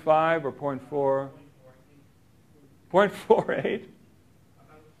 Probably 0.5 or 0.4. 0.48?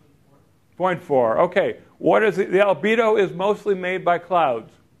 0.4. Okay. What is it? The albedo is mostly made by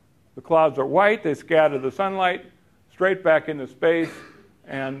clouds. The clouds are white. They scatter the sunlight straight back into space,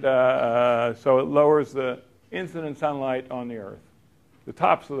 and so it lowers the incident sunlight on the Earth. The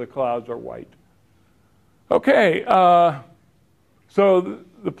tops of the clouds are white. Okay. So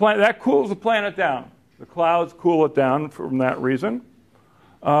that cools the planet down. The clouds cool it down from that reason.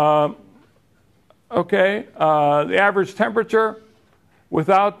 Okay. The average temperature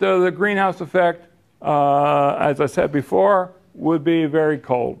without the greenhouse effect, as I said before, would be very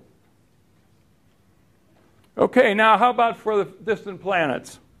cold. Okay, now how about for the distant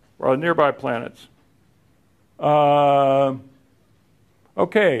planets, or nearby planets?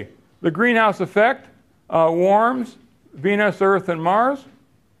 Okay, the greenhouse effect warms Venus, Earth, and Mars.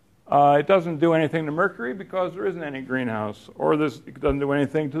 It doesn't do anything to Mercury because there isn't any greenhouse, or it doesn't do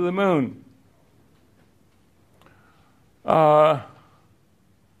anything to the Moon.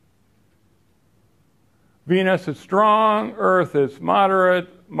 Venus is strong, Earth is moderate,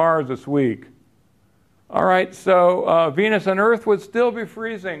 Mars is weak. All right, so Venus and Earth would still be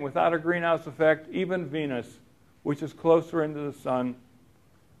freezing without a greenhouse effect. Even Venus, which is closer into the sun,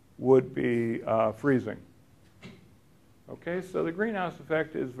 would be freezing. Okay, so the greenhouse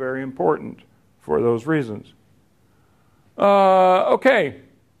effect is very important for those reasons. Okay,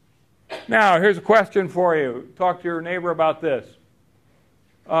 now here's a question for you. Talk to your neighbor about this.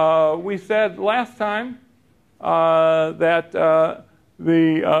 We said last time that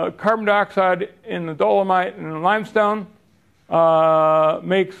the carbon dioxide in the dolomite and the limestone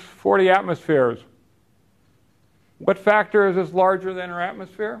makes 40 atmospheres. What factor is this larger than our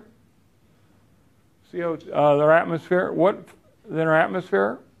atmosphere? Their atmosphere. What than our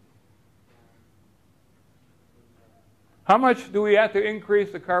atmosphere? How much do we have to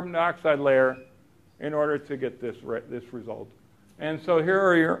increase the carbon dioxide layer in order to get this result? And so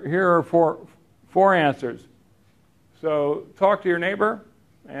here are four answers. So talk to your neighbor,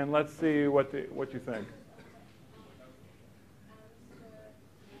 and let's see what you think.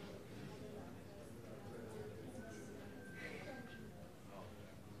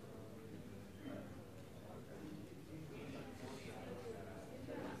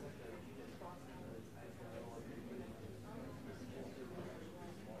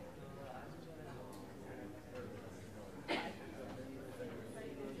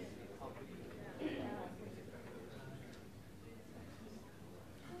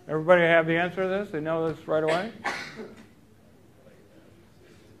 Everybody have the answer to this? They know this right away?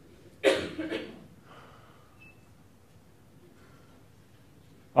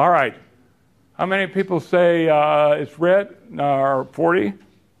 All right. How many people say it's red? Or 40?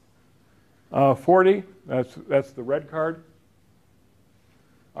 40. That's the red card.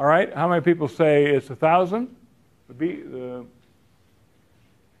 All right. How many people say it's 1,000? The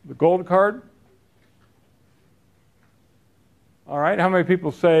gold card. All right. How many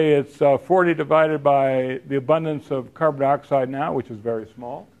people say it's 40 divided by the abundance of carbon dioxide now, which is very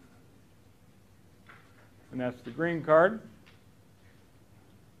small? And that's the green card.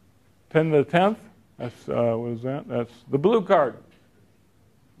 10 to the 10th. That's, what is that? That's the blue card.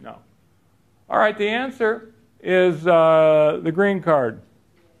 No. All right, the answer is the green card.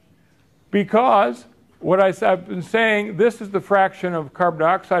 Because what I've been saying, this is the fraction of carbon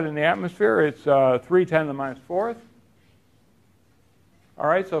dioxide in the atmosphere. It's 3 10 to the minus 4th. All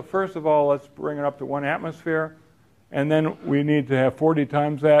right, so first of all, let's bring it up to 1 atmosphere. And then we need to have 40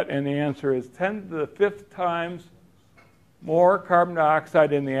 times that. And the answer is 10 to the 5th times more carbon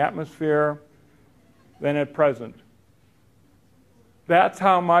dioxide in the atmosphere than at present. That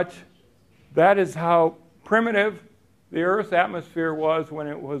is how primitive the Earth's atmosphere was when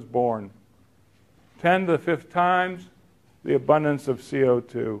it was born. 10 to the 5th times the abundance of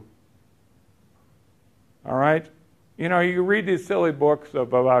CO2. All right? You know, you read these silly books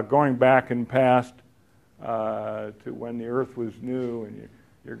about going back in past to when the Earth was new, and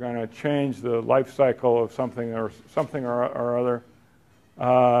you're going to change the life cycle of something or other.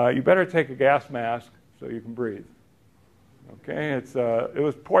 You better take a gas mask so you can breathe. Okay? It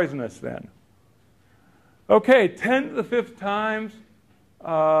was poisonous then. Okay, 10 to the 5th times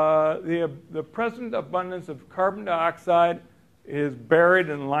the present abundance of carbon dioxide is buried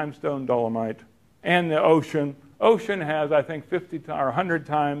in limestone dolomite. And the ocean. Ocean has, I think, 50 or 100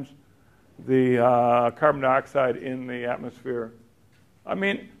 times the carbon dioxide in the atmosphere. I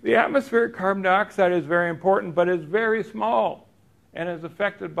mean, the atmospheric carbon dioxide is very important, but it's very small and is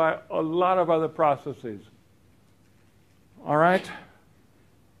affected by a lot of other processes. All right?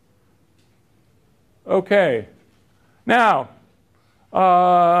 Okay. Now,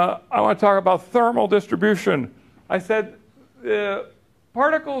 I want to talk about thermal distribution. I said the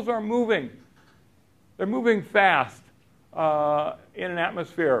particles are moving. They're moving fast in an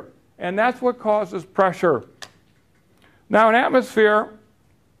atmosphere, and that's what causes pressure. Now, an atmosphere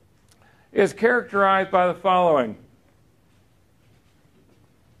is characterized by the following.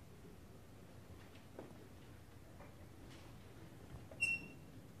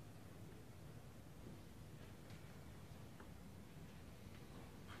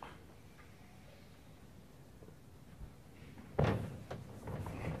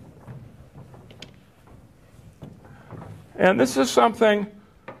 And this is something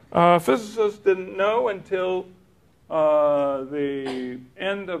physicists didn't know until the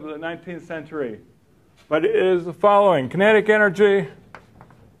end of the 19th century. But it is the following. Kinetic energy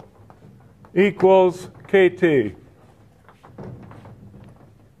equals kT.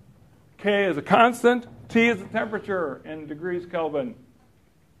 K is a constant. T is the temperature in degrees Kelvin.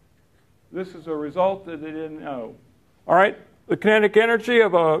 This is a result that they didn't know. All right. The kinetic energy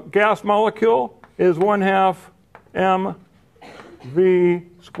of a gas molecule is 1/2 mv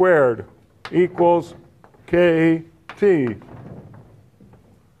squared equals kT.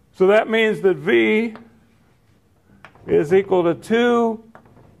 So that means that V is equal to 2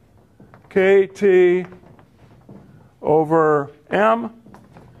 kT over m.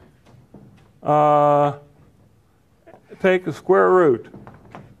 Take the square root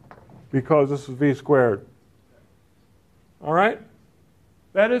because this is V squared. All right?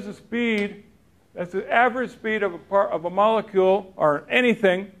 That is the speed. That's the average speed of a molecule or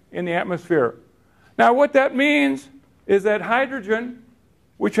anything in the atmosphere. Now, what that means is that hydrogen,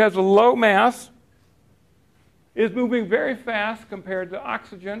 which has a low mass, is moving very fast compared to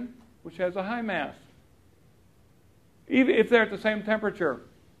oxygen, which has a high mass, even if they're at the same temperature.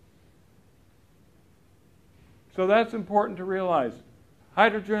 So that's important to realize.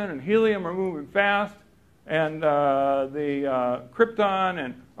 Hydrogen and helium are moving fast, and the krypton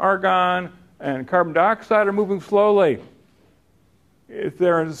and argon and carbon dioxide are moving slowly. If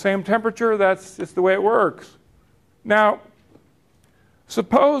they're in the same temperature, that's just the way it works. Now,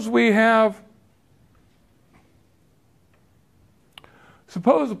 suppose a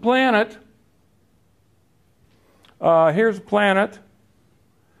planet, here's a planet,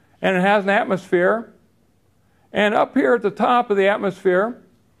 and it has an atmosphere, and up here at the top of the atmosphere,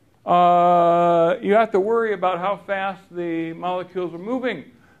 you have to worry about how fast the molecules are moving,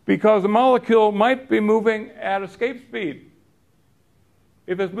 because the molecule might be moving at escape speed.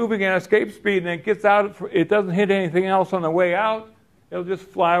 If it's moving at escape speed and it gets out, it doesn't hit anything else on the way out, it'll just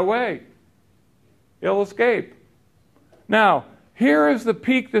fly away. It'll escape. Now, here is the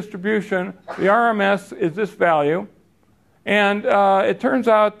peak distribution. The RMS is this value. And it turns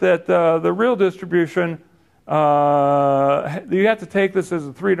out that the real distribution, you have to take this as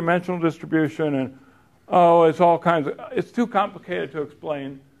a three-dimensional distribution, and it's all kinds of, it's too complicated to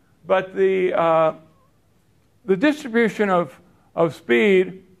explain. But the distribution of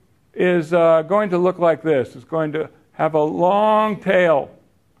speed is going to look like this. It's going to have a long tail.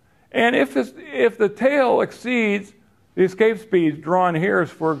 And if the tail exceeds the escape speeds drawn here,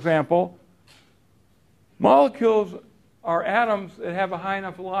 for example, molecules or atoms that have a high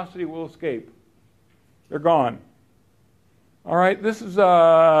enough velocity will escape. They're gone. All right, this is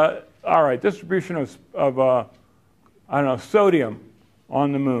distribution of sodium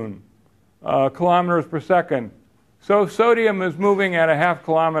on the moon, kilometers per second. So sodium is moving at a 0.5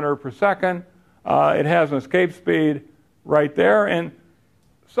 kilometer per second. It has an escape speed right there, and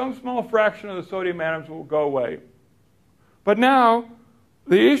some small fraction of the sodium atoms will go away. But now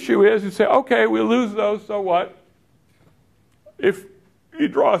the issue is, you say, okay, we lose those, so what? If you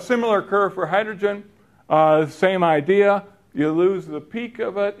draw a similar curve for hydrogen, Same idea. You lose the peak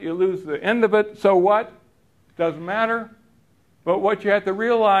of it, you lose the end of it. So what? Doesn't matter. But what you have to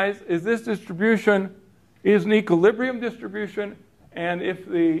realize is this distribution is an equilibrium distribution, and if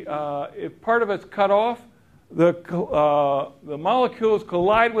part of it's cut off, the molecules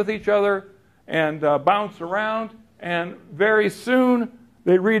collide with each other and bounce around, and very soon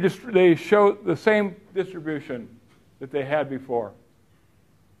they show the same distribution that they had before.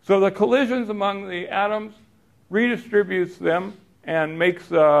 So the collisions among the atoms redistributes them and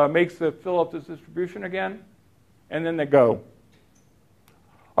makes it fill up this distribution again, and then they go.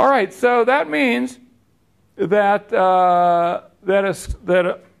 All right, so that means that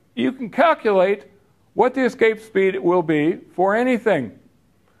you can calculate what the escape speed will be for anything.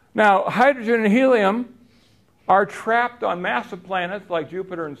 Now, hydrogen and helium are trapped on massive planets like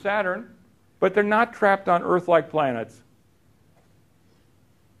Jupiter and Saturn, but they're not trapped on Earth-like planets.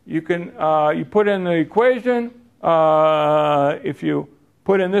 You put in the equation. If you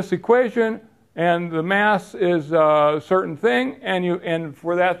put in this equation, and the mass is a certain thing, and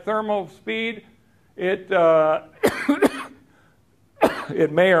for that thermal speed, it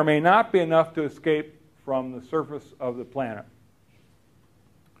it may or may not be enough to escape from the surface of the planet.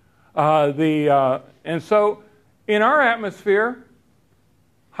 And so, in our atmosphere,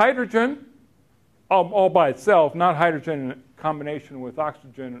 hydrogen, all by itself, not hydrogen in combination with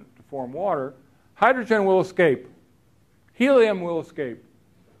oxygen to form water, hydrogen will escape. Helium will escape.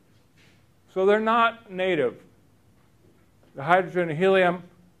 So they're not native. The hydrogen and helium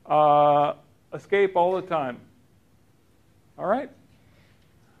escape all the time. All right?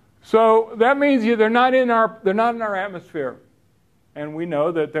 So that means they're not in our atmosphere. And we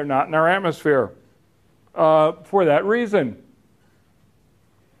know that they're not in our atmosphere for that reason.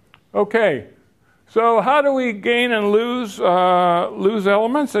 Okay. So how do we gain and lose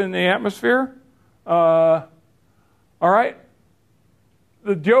elements in the atmosphere? All right.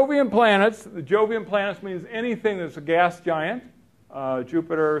 The Jovian planets means anything that's a gas giant.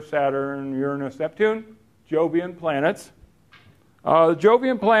 Jupiter, Saturn, Uranus, Neptune, Jovian planets. The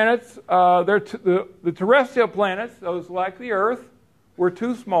Jovian planets, the terrestrial planets, those like the Earth, were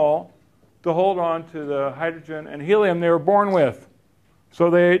too small to hold on to the hydrogen and helium they were born with. So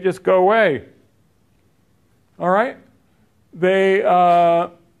they just go away. All right?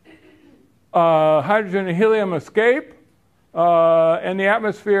 Hydrogen and helium escape. And the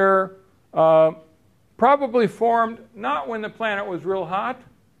atmosphere probably formed not when the planet was real hot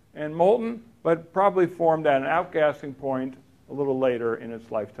and molten, but probably formed at an outgassing point a little later in its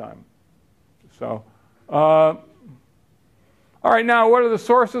lifetime. So, all right, now what are the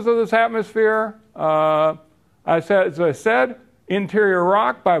sources of this atmosphere? As I said, interior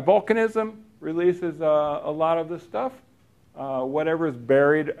rock by volcanism releases a lot of this stuff. Whatever is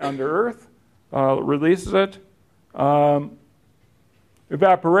buried under Earth releases it.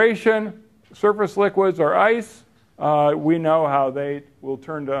 Evaporation, surface liquids or ice. We know how they will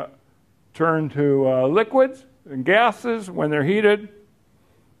turn to liquids and gases when they're heated.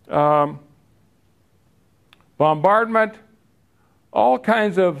 Bombardment, all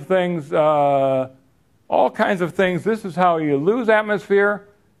kinds of things. This is how you lose atmosphere.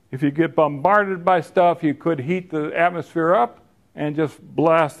 If you get bombarded by stuff, you could heat the atmosphere up and just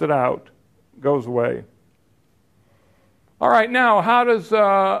blast it out. It goes away. All right, now how does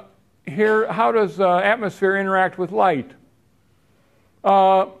atmosphere interact with light?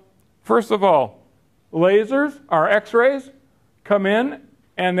 First of all, lasers, or X-rays, come in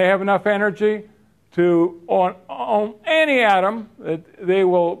and they have enough energy to, on any atom, they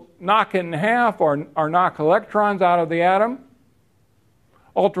will knock it in half or knock electrons out of the atom.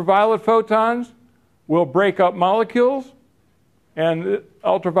 Ultraviolet photons will break up molecules, and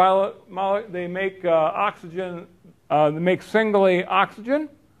they make oxygen. They make singly oxygen.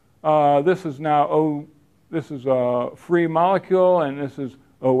 This is now this is a free molecule, and this is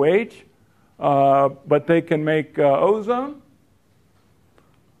OH. But they can make ozone.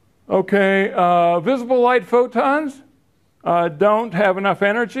 Okay, visible light photons don't have enough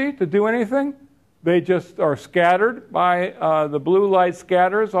energy to do anything. They just are scattered by the blue light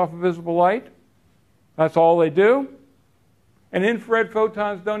scatters off of visible light. That's all they do. And infrared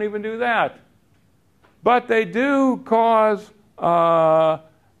photons don't even do that. But they do cause,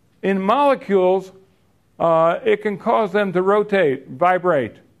 in molecules, it can cause them to rotate,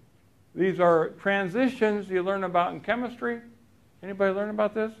 vibrate. These are transitions you learn about in chemistry. Anybody learn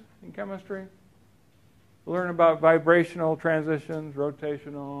about this in chemistry? Learn about vibrational transitions,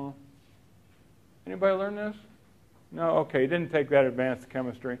 rotational. Anybody learn this? No? Okay, you didn't take that advanced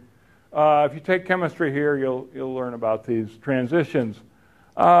chemistry. If you take chemistry here, you'll learn about these transitions.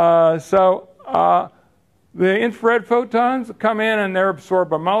 The infrared photons come in and they're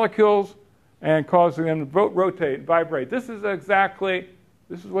absorbed by molecules and causing them to rotate and vibrate. This is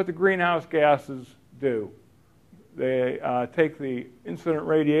what the greenhouse gases do. They take the incident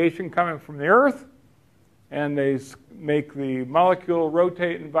radiation coming from the Earth and they make the molecule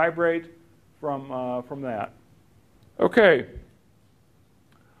rotate and vibrate from that. Okay.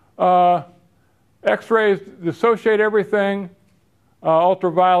 X-rays dissociate everything.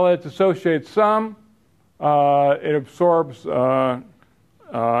 Ultraviolet dissociates some. It absorbs in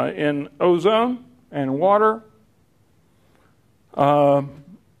ozone and water.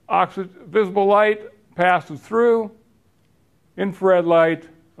 Visible light passes through. Infrared light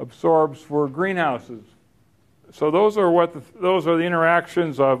absorbs for greenhouses. So those are the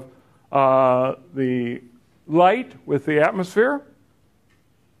interactions of the light with the atmosphere.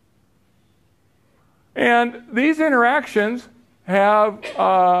 And these interactions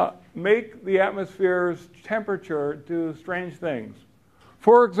make the atmosphere's temperature do strange things.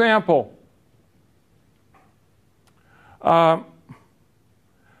 For example,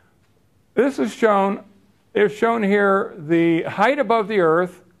 this is shown. It's shown here the height above the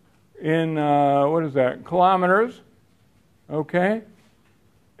Earth in what is that? Kilometers. Okay,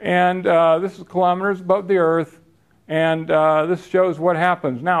 and this is kilometers above the Earth, and this shows what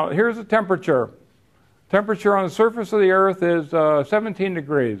happens. Now, here's the temperature. Temperature on the surface of the Earth is 17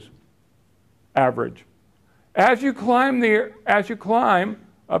 degrees, average. As you climb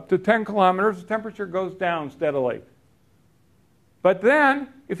up to 10 kilometers, the temperature goes down steadily. But then,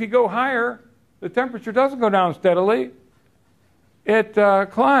 if you go higher, the temperature doesn't go down steadily. It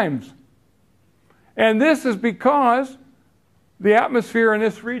climbs. And this is because the atmosphere in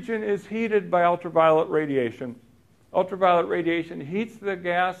this region is heated by ultraviolet radiation. Ultraviolet radiation heats the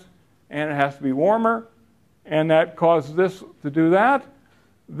gas, and it has to be warmer. And that causes this to do that.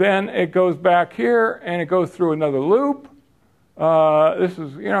 Then it goes back here, and it goes through another loop. This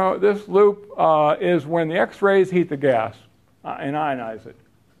loop is when the X-rays heat the gas and ionize it.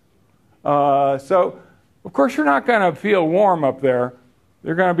 So, of course, you're not going to feel warm up there.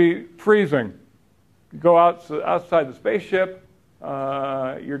 They're going to be freezing. You go outside the spaceship,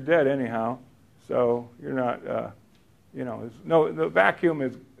 you're dead anyhow. So you're not, the vacuum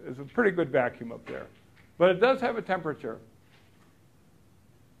is a pretty good vacuum up there. But it does have a temperature.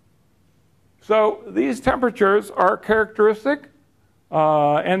 So these temperatures are characteristic,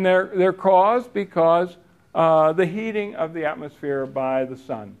 and they're caused because the heating of the atmosphere by the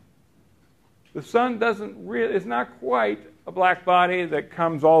sun. The sun is not quite a black body that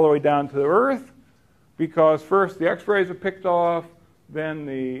comes all the way down to the Earth, because first the X-rays are picked off, then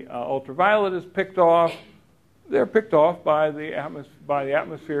the ultraviolet is picked off. They're picked off by the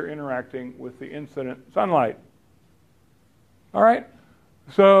atmosphere interacting with the incident sunlight. All right,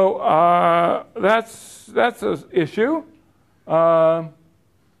 so that's an issue. All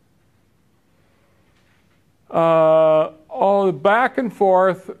the back and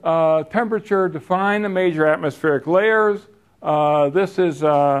forth temperature define the major atmospheric layers. This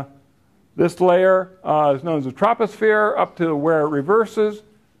layer is known as the troposphere up to where it reverses.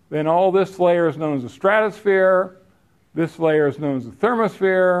 Then all this layer is known as the stratosphere. This layer is known as the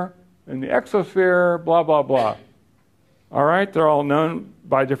thermosphere, and the exosphere, blah, blah, blah. All right, they're all known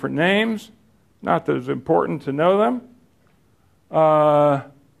by different names. Not that it's important to know them. All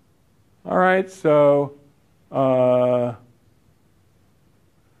right, so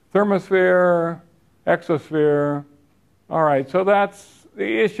thermosphere, exosphere. All right, so that's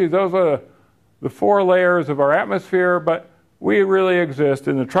the issue. Those are the four layers of our atmosphere, but we really exist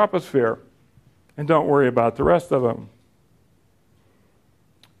in the troposphere, and don't worry about the rest of them.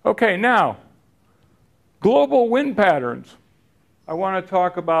 Okay, now, global wind patterns. I want to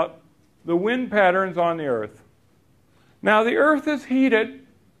talk about the wind patterns on the Earth. Now, the Earth is heated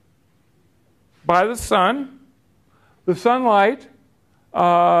by the sun. The sunlight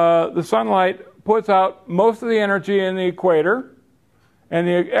puts out most of the energy in the equator, and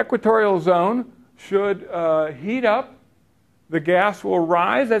the equatorial zone should heat up. The gas will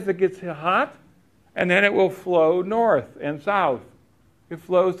rise as it gets hot, and then it will flow north and south. It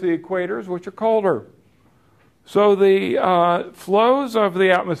flows to the equators, which are colder. So the flows of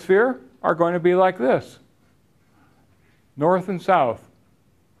the atmosphere are going to be like this, north and south.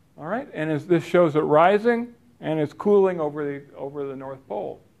 All right, and this shows it rising, and it's cooling over the North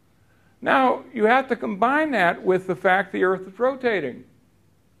Pole. Now, you have to combine that with the fact the Earth is rotating.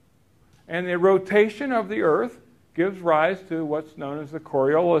 And the rotation of the Earth gives rise to what's known as the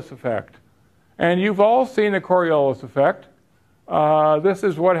Coriolis effect. And you've all seen the Coriolis effect. This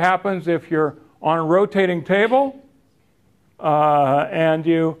is what happens if you're on a rotating table and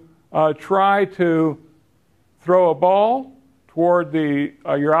you try to throw a ball toward the,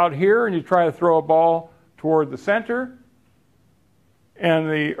 you're out here and you try to throw a ball toward the center, and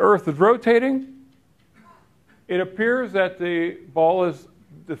the Earth is rotating, it appears that the ball is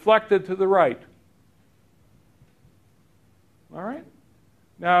deflected to the right. All right?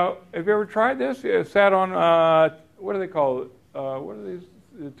 Now, have you ever tried this? You sat on, what do they call it? What are these,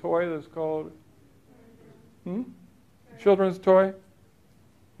 the toy that's called? Children's toy?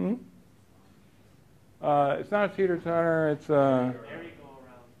 It's not a teeter-totter, it's a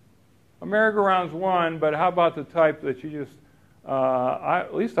merry-go-round's one, but how about the type that you just,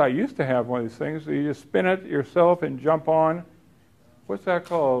 at least I used to have one of these things, so you just spin it yourself and jump on. What's that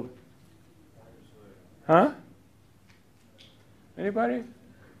called? Huh? Anybody?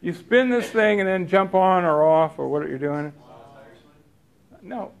 You spin this thing and then jump on or off, or what are you doing?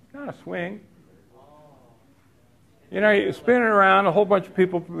 No, not a swing. You know, you spin it around, a whole bunch of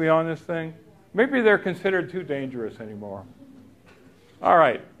people will be on this thing. Maybe they're considered too dangerous anymore. All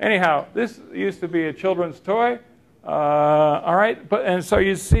right. Anyhow, this used to be a children's toy. All right. And so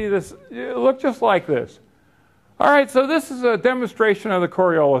you see this, it looked just like this. All right. So this is a demonstration of the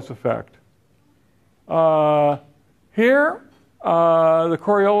Coriolis effect. Here, the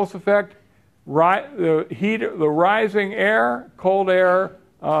Coriolis effect, the heat, the rising air, cold air,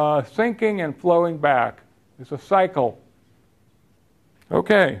 sinking and flowing back. It's a cycle.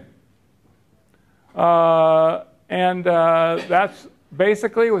 Okay. That's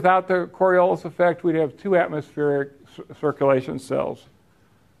basically, without the Coriolis effect, we'd have 2 atmospheric circulation cells.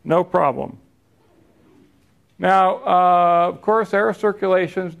 No problem. Now, of course, air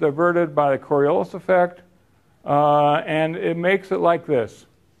circulation is diverted by the Coriolis effect, and it makes it like this.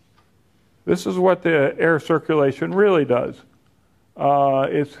 This is what the air circulation really does.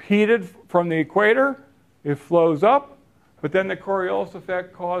 It's heated from the equator. It flows up, but then the Coriolis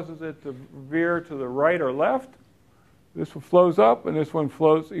effect causes it to veer to the right or left. This one flows up, and this one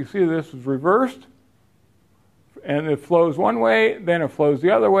flows. You see this is reversed, and it flows one way, then it flows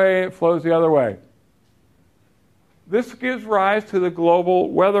the other way, it flows the other way. This gives rise to the global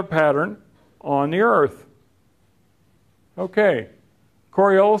weather pattern on the Earth. Okay.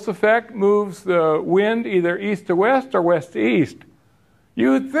 Coriolis effect moves the wind either east to west or west to east. You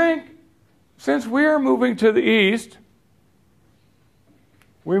would think, since we are moving to the east,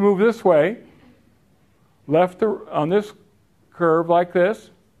 we move this way, left to, on this curve like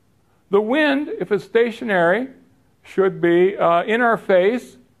this. The wind, if it's stationary, should be in our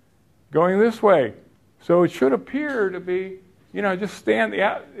face, going this way. So it should appear to be, you know, just stand.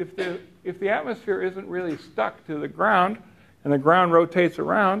 If the atmosphere isn't really stuck to the ground, and the ground rotates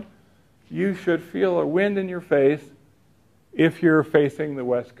around, you should feel a wind in your face if you're facing the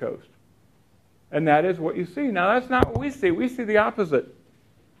west coast. And that is what you see. Now, that's not what we see. We see the opposite.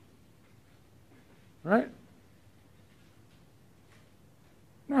 Right?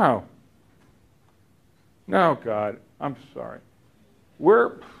 No. No, God. I'm sorry.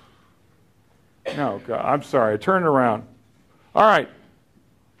 No, God. I'm sorry. I turned around. All right.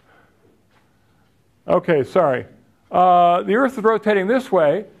 Okay, sorry. The Earth is rotating this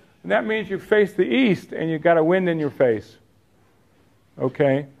way, and that means you face the east, and you've got a wind in your face.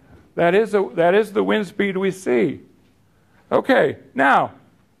 Okay? That is the wind speed we see. Okay, now,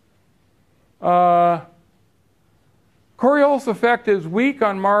 Coriolis effect is weak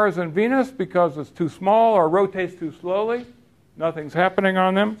on Mars and Venus because it's too small or rotates too slowly. Nothing's happening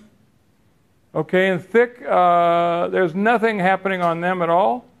on them. Okay, and thick, there's nothing happening on them at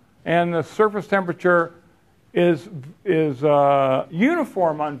all, and the surface temperature is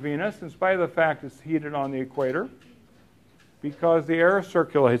uniform on Venus in spite of the fact it's heated on the equator, because the air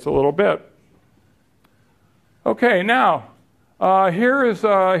circulates a little bit. Okay, now, here's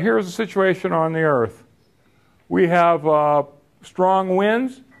the situation on the Earth. We have strong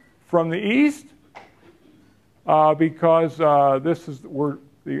winds from the east because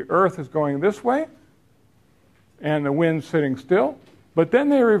the Earth is going this way, and the wind's sitting still. But then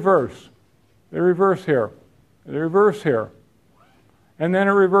they reverse. They reverse here. They reverse here. And then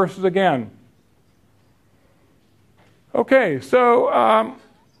it reverses again. Okay, so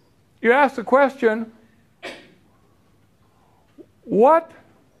you ask the question, this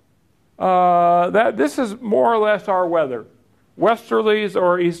is more or less our weather, westerlies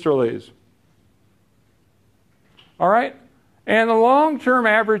or easterlies. All right? And the long-term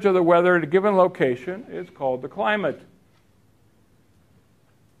average of the weather at a given location is called the climate.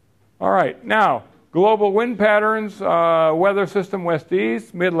 All right, now, global wind patterns, weather system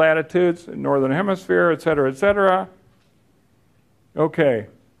west-east, mid-latitudes, northern hemisphere, et cetera, et cetera. Okay.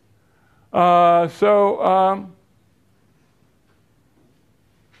 All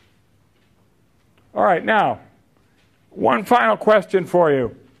right, now, One final question for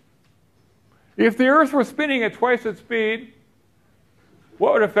you. If the Earth were spinning at twice its speed,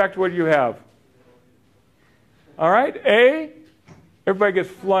 what effect would you have? All right, A, everybody gets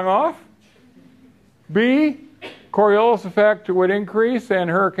flung off. B, Coriolis effect would increase and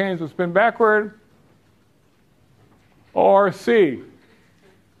hurricanes would spin backward. Or C,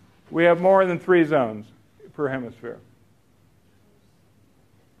 we have more than 3 zones per hemisphere.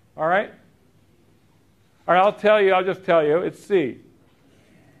 All right? All right, I'll just tell you, it's C.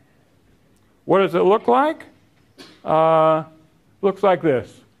 What does it look like? Looks like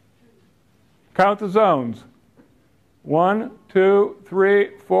this. Count the zones. 1, 2,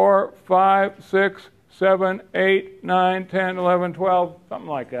 3, 4, 5, 6, 7, 8, 9, 10, 11, 12, something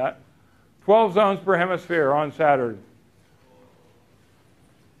like that. 12 zones per hemisphere on Saturn.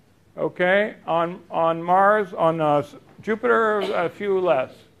 Okay, on Mars, on Jupiter, a few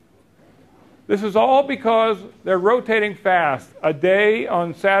less. This is all because they're rotating fast. A day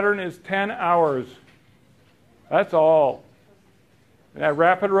on Saturn is 10 hours. That's all. And that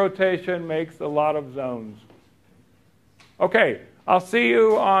rapid rotation makes a lot of zones. Okay, I'll see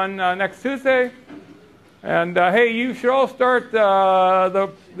you on next Tuesday. And hey, you should all start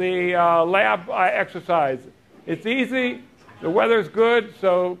the lab exercise. It's easy. The weather's good,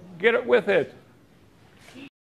 so get it with it.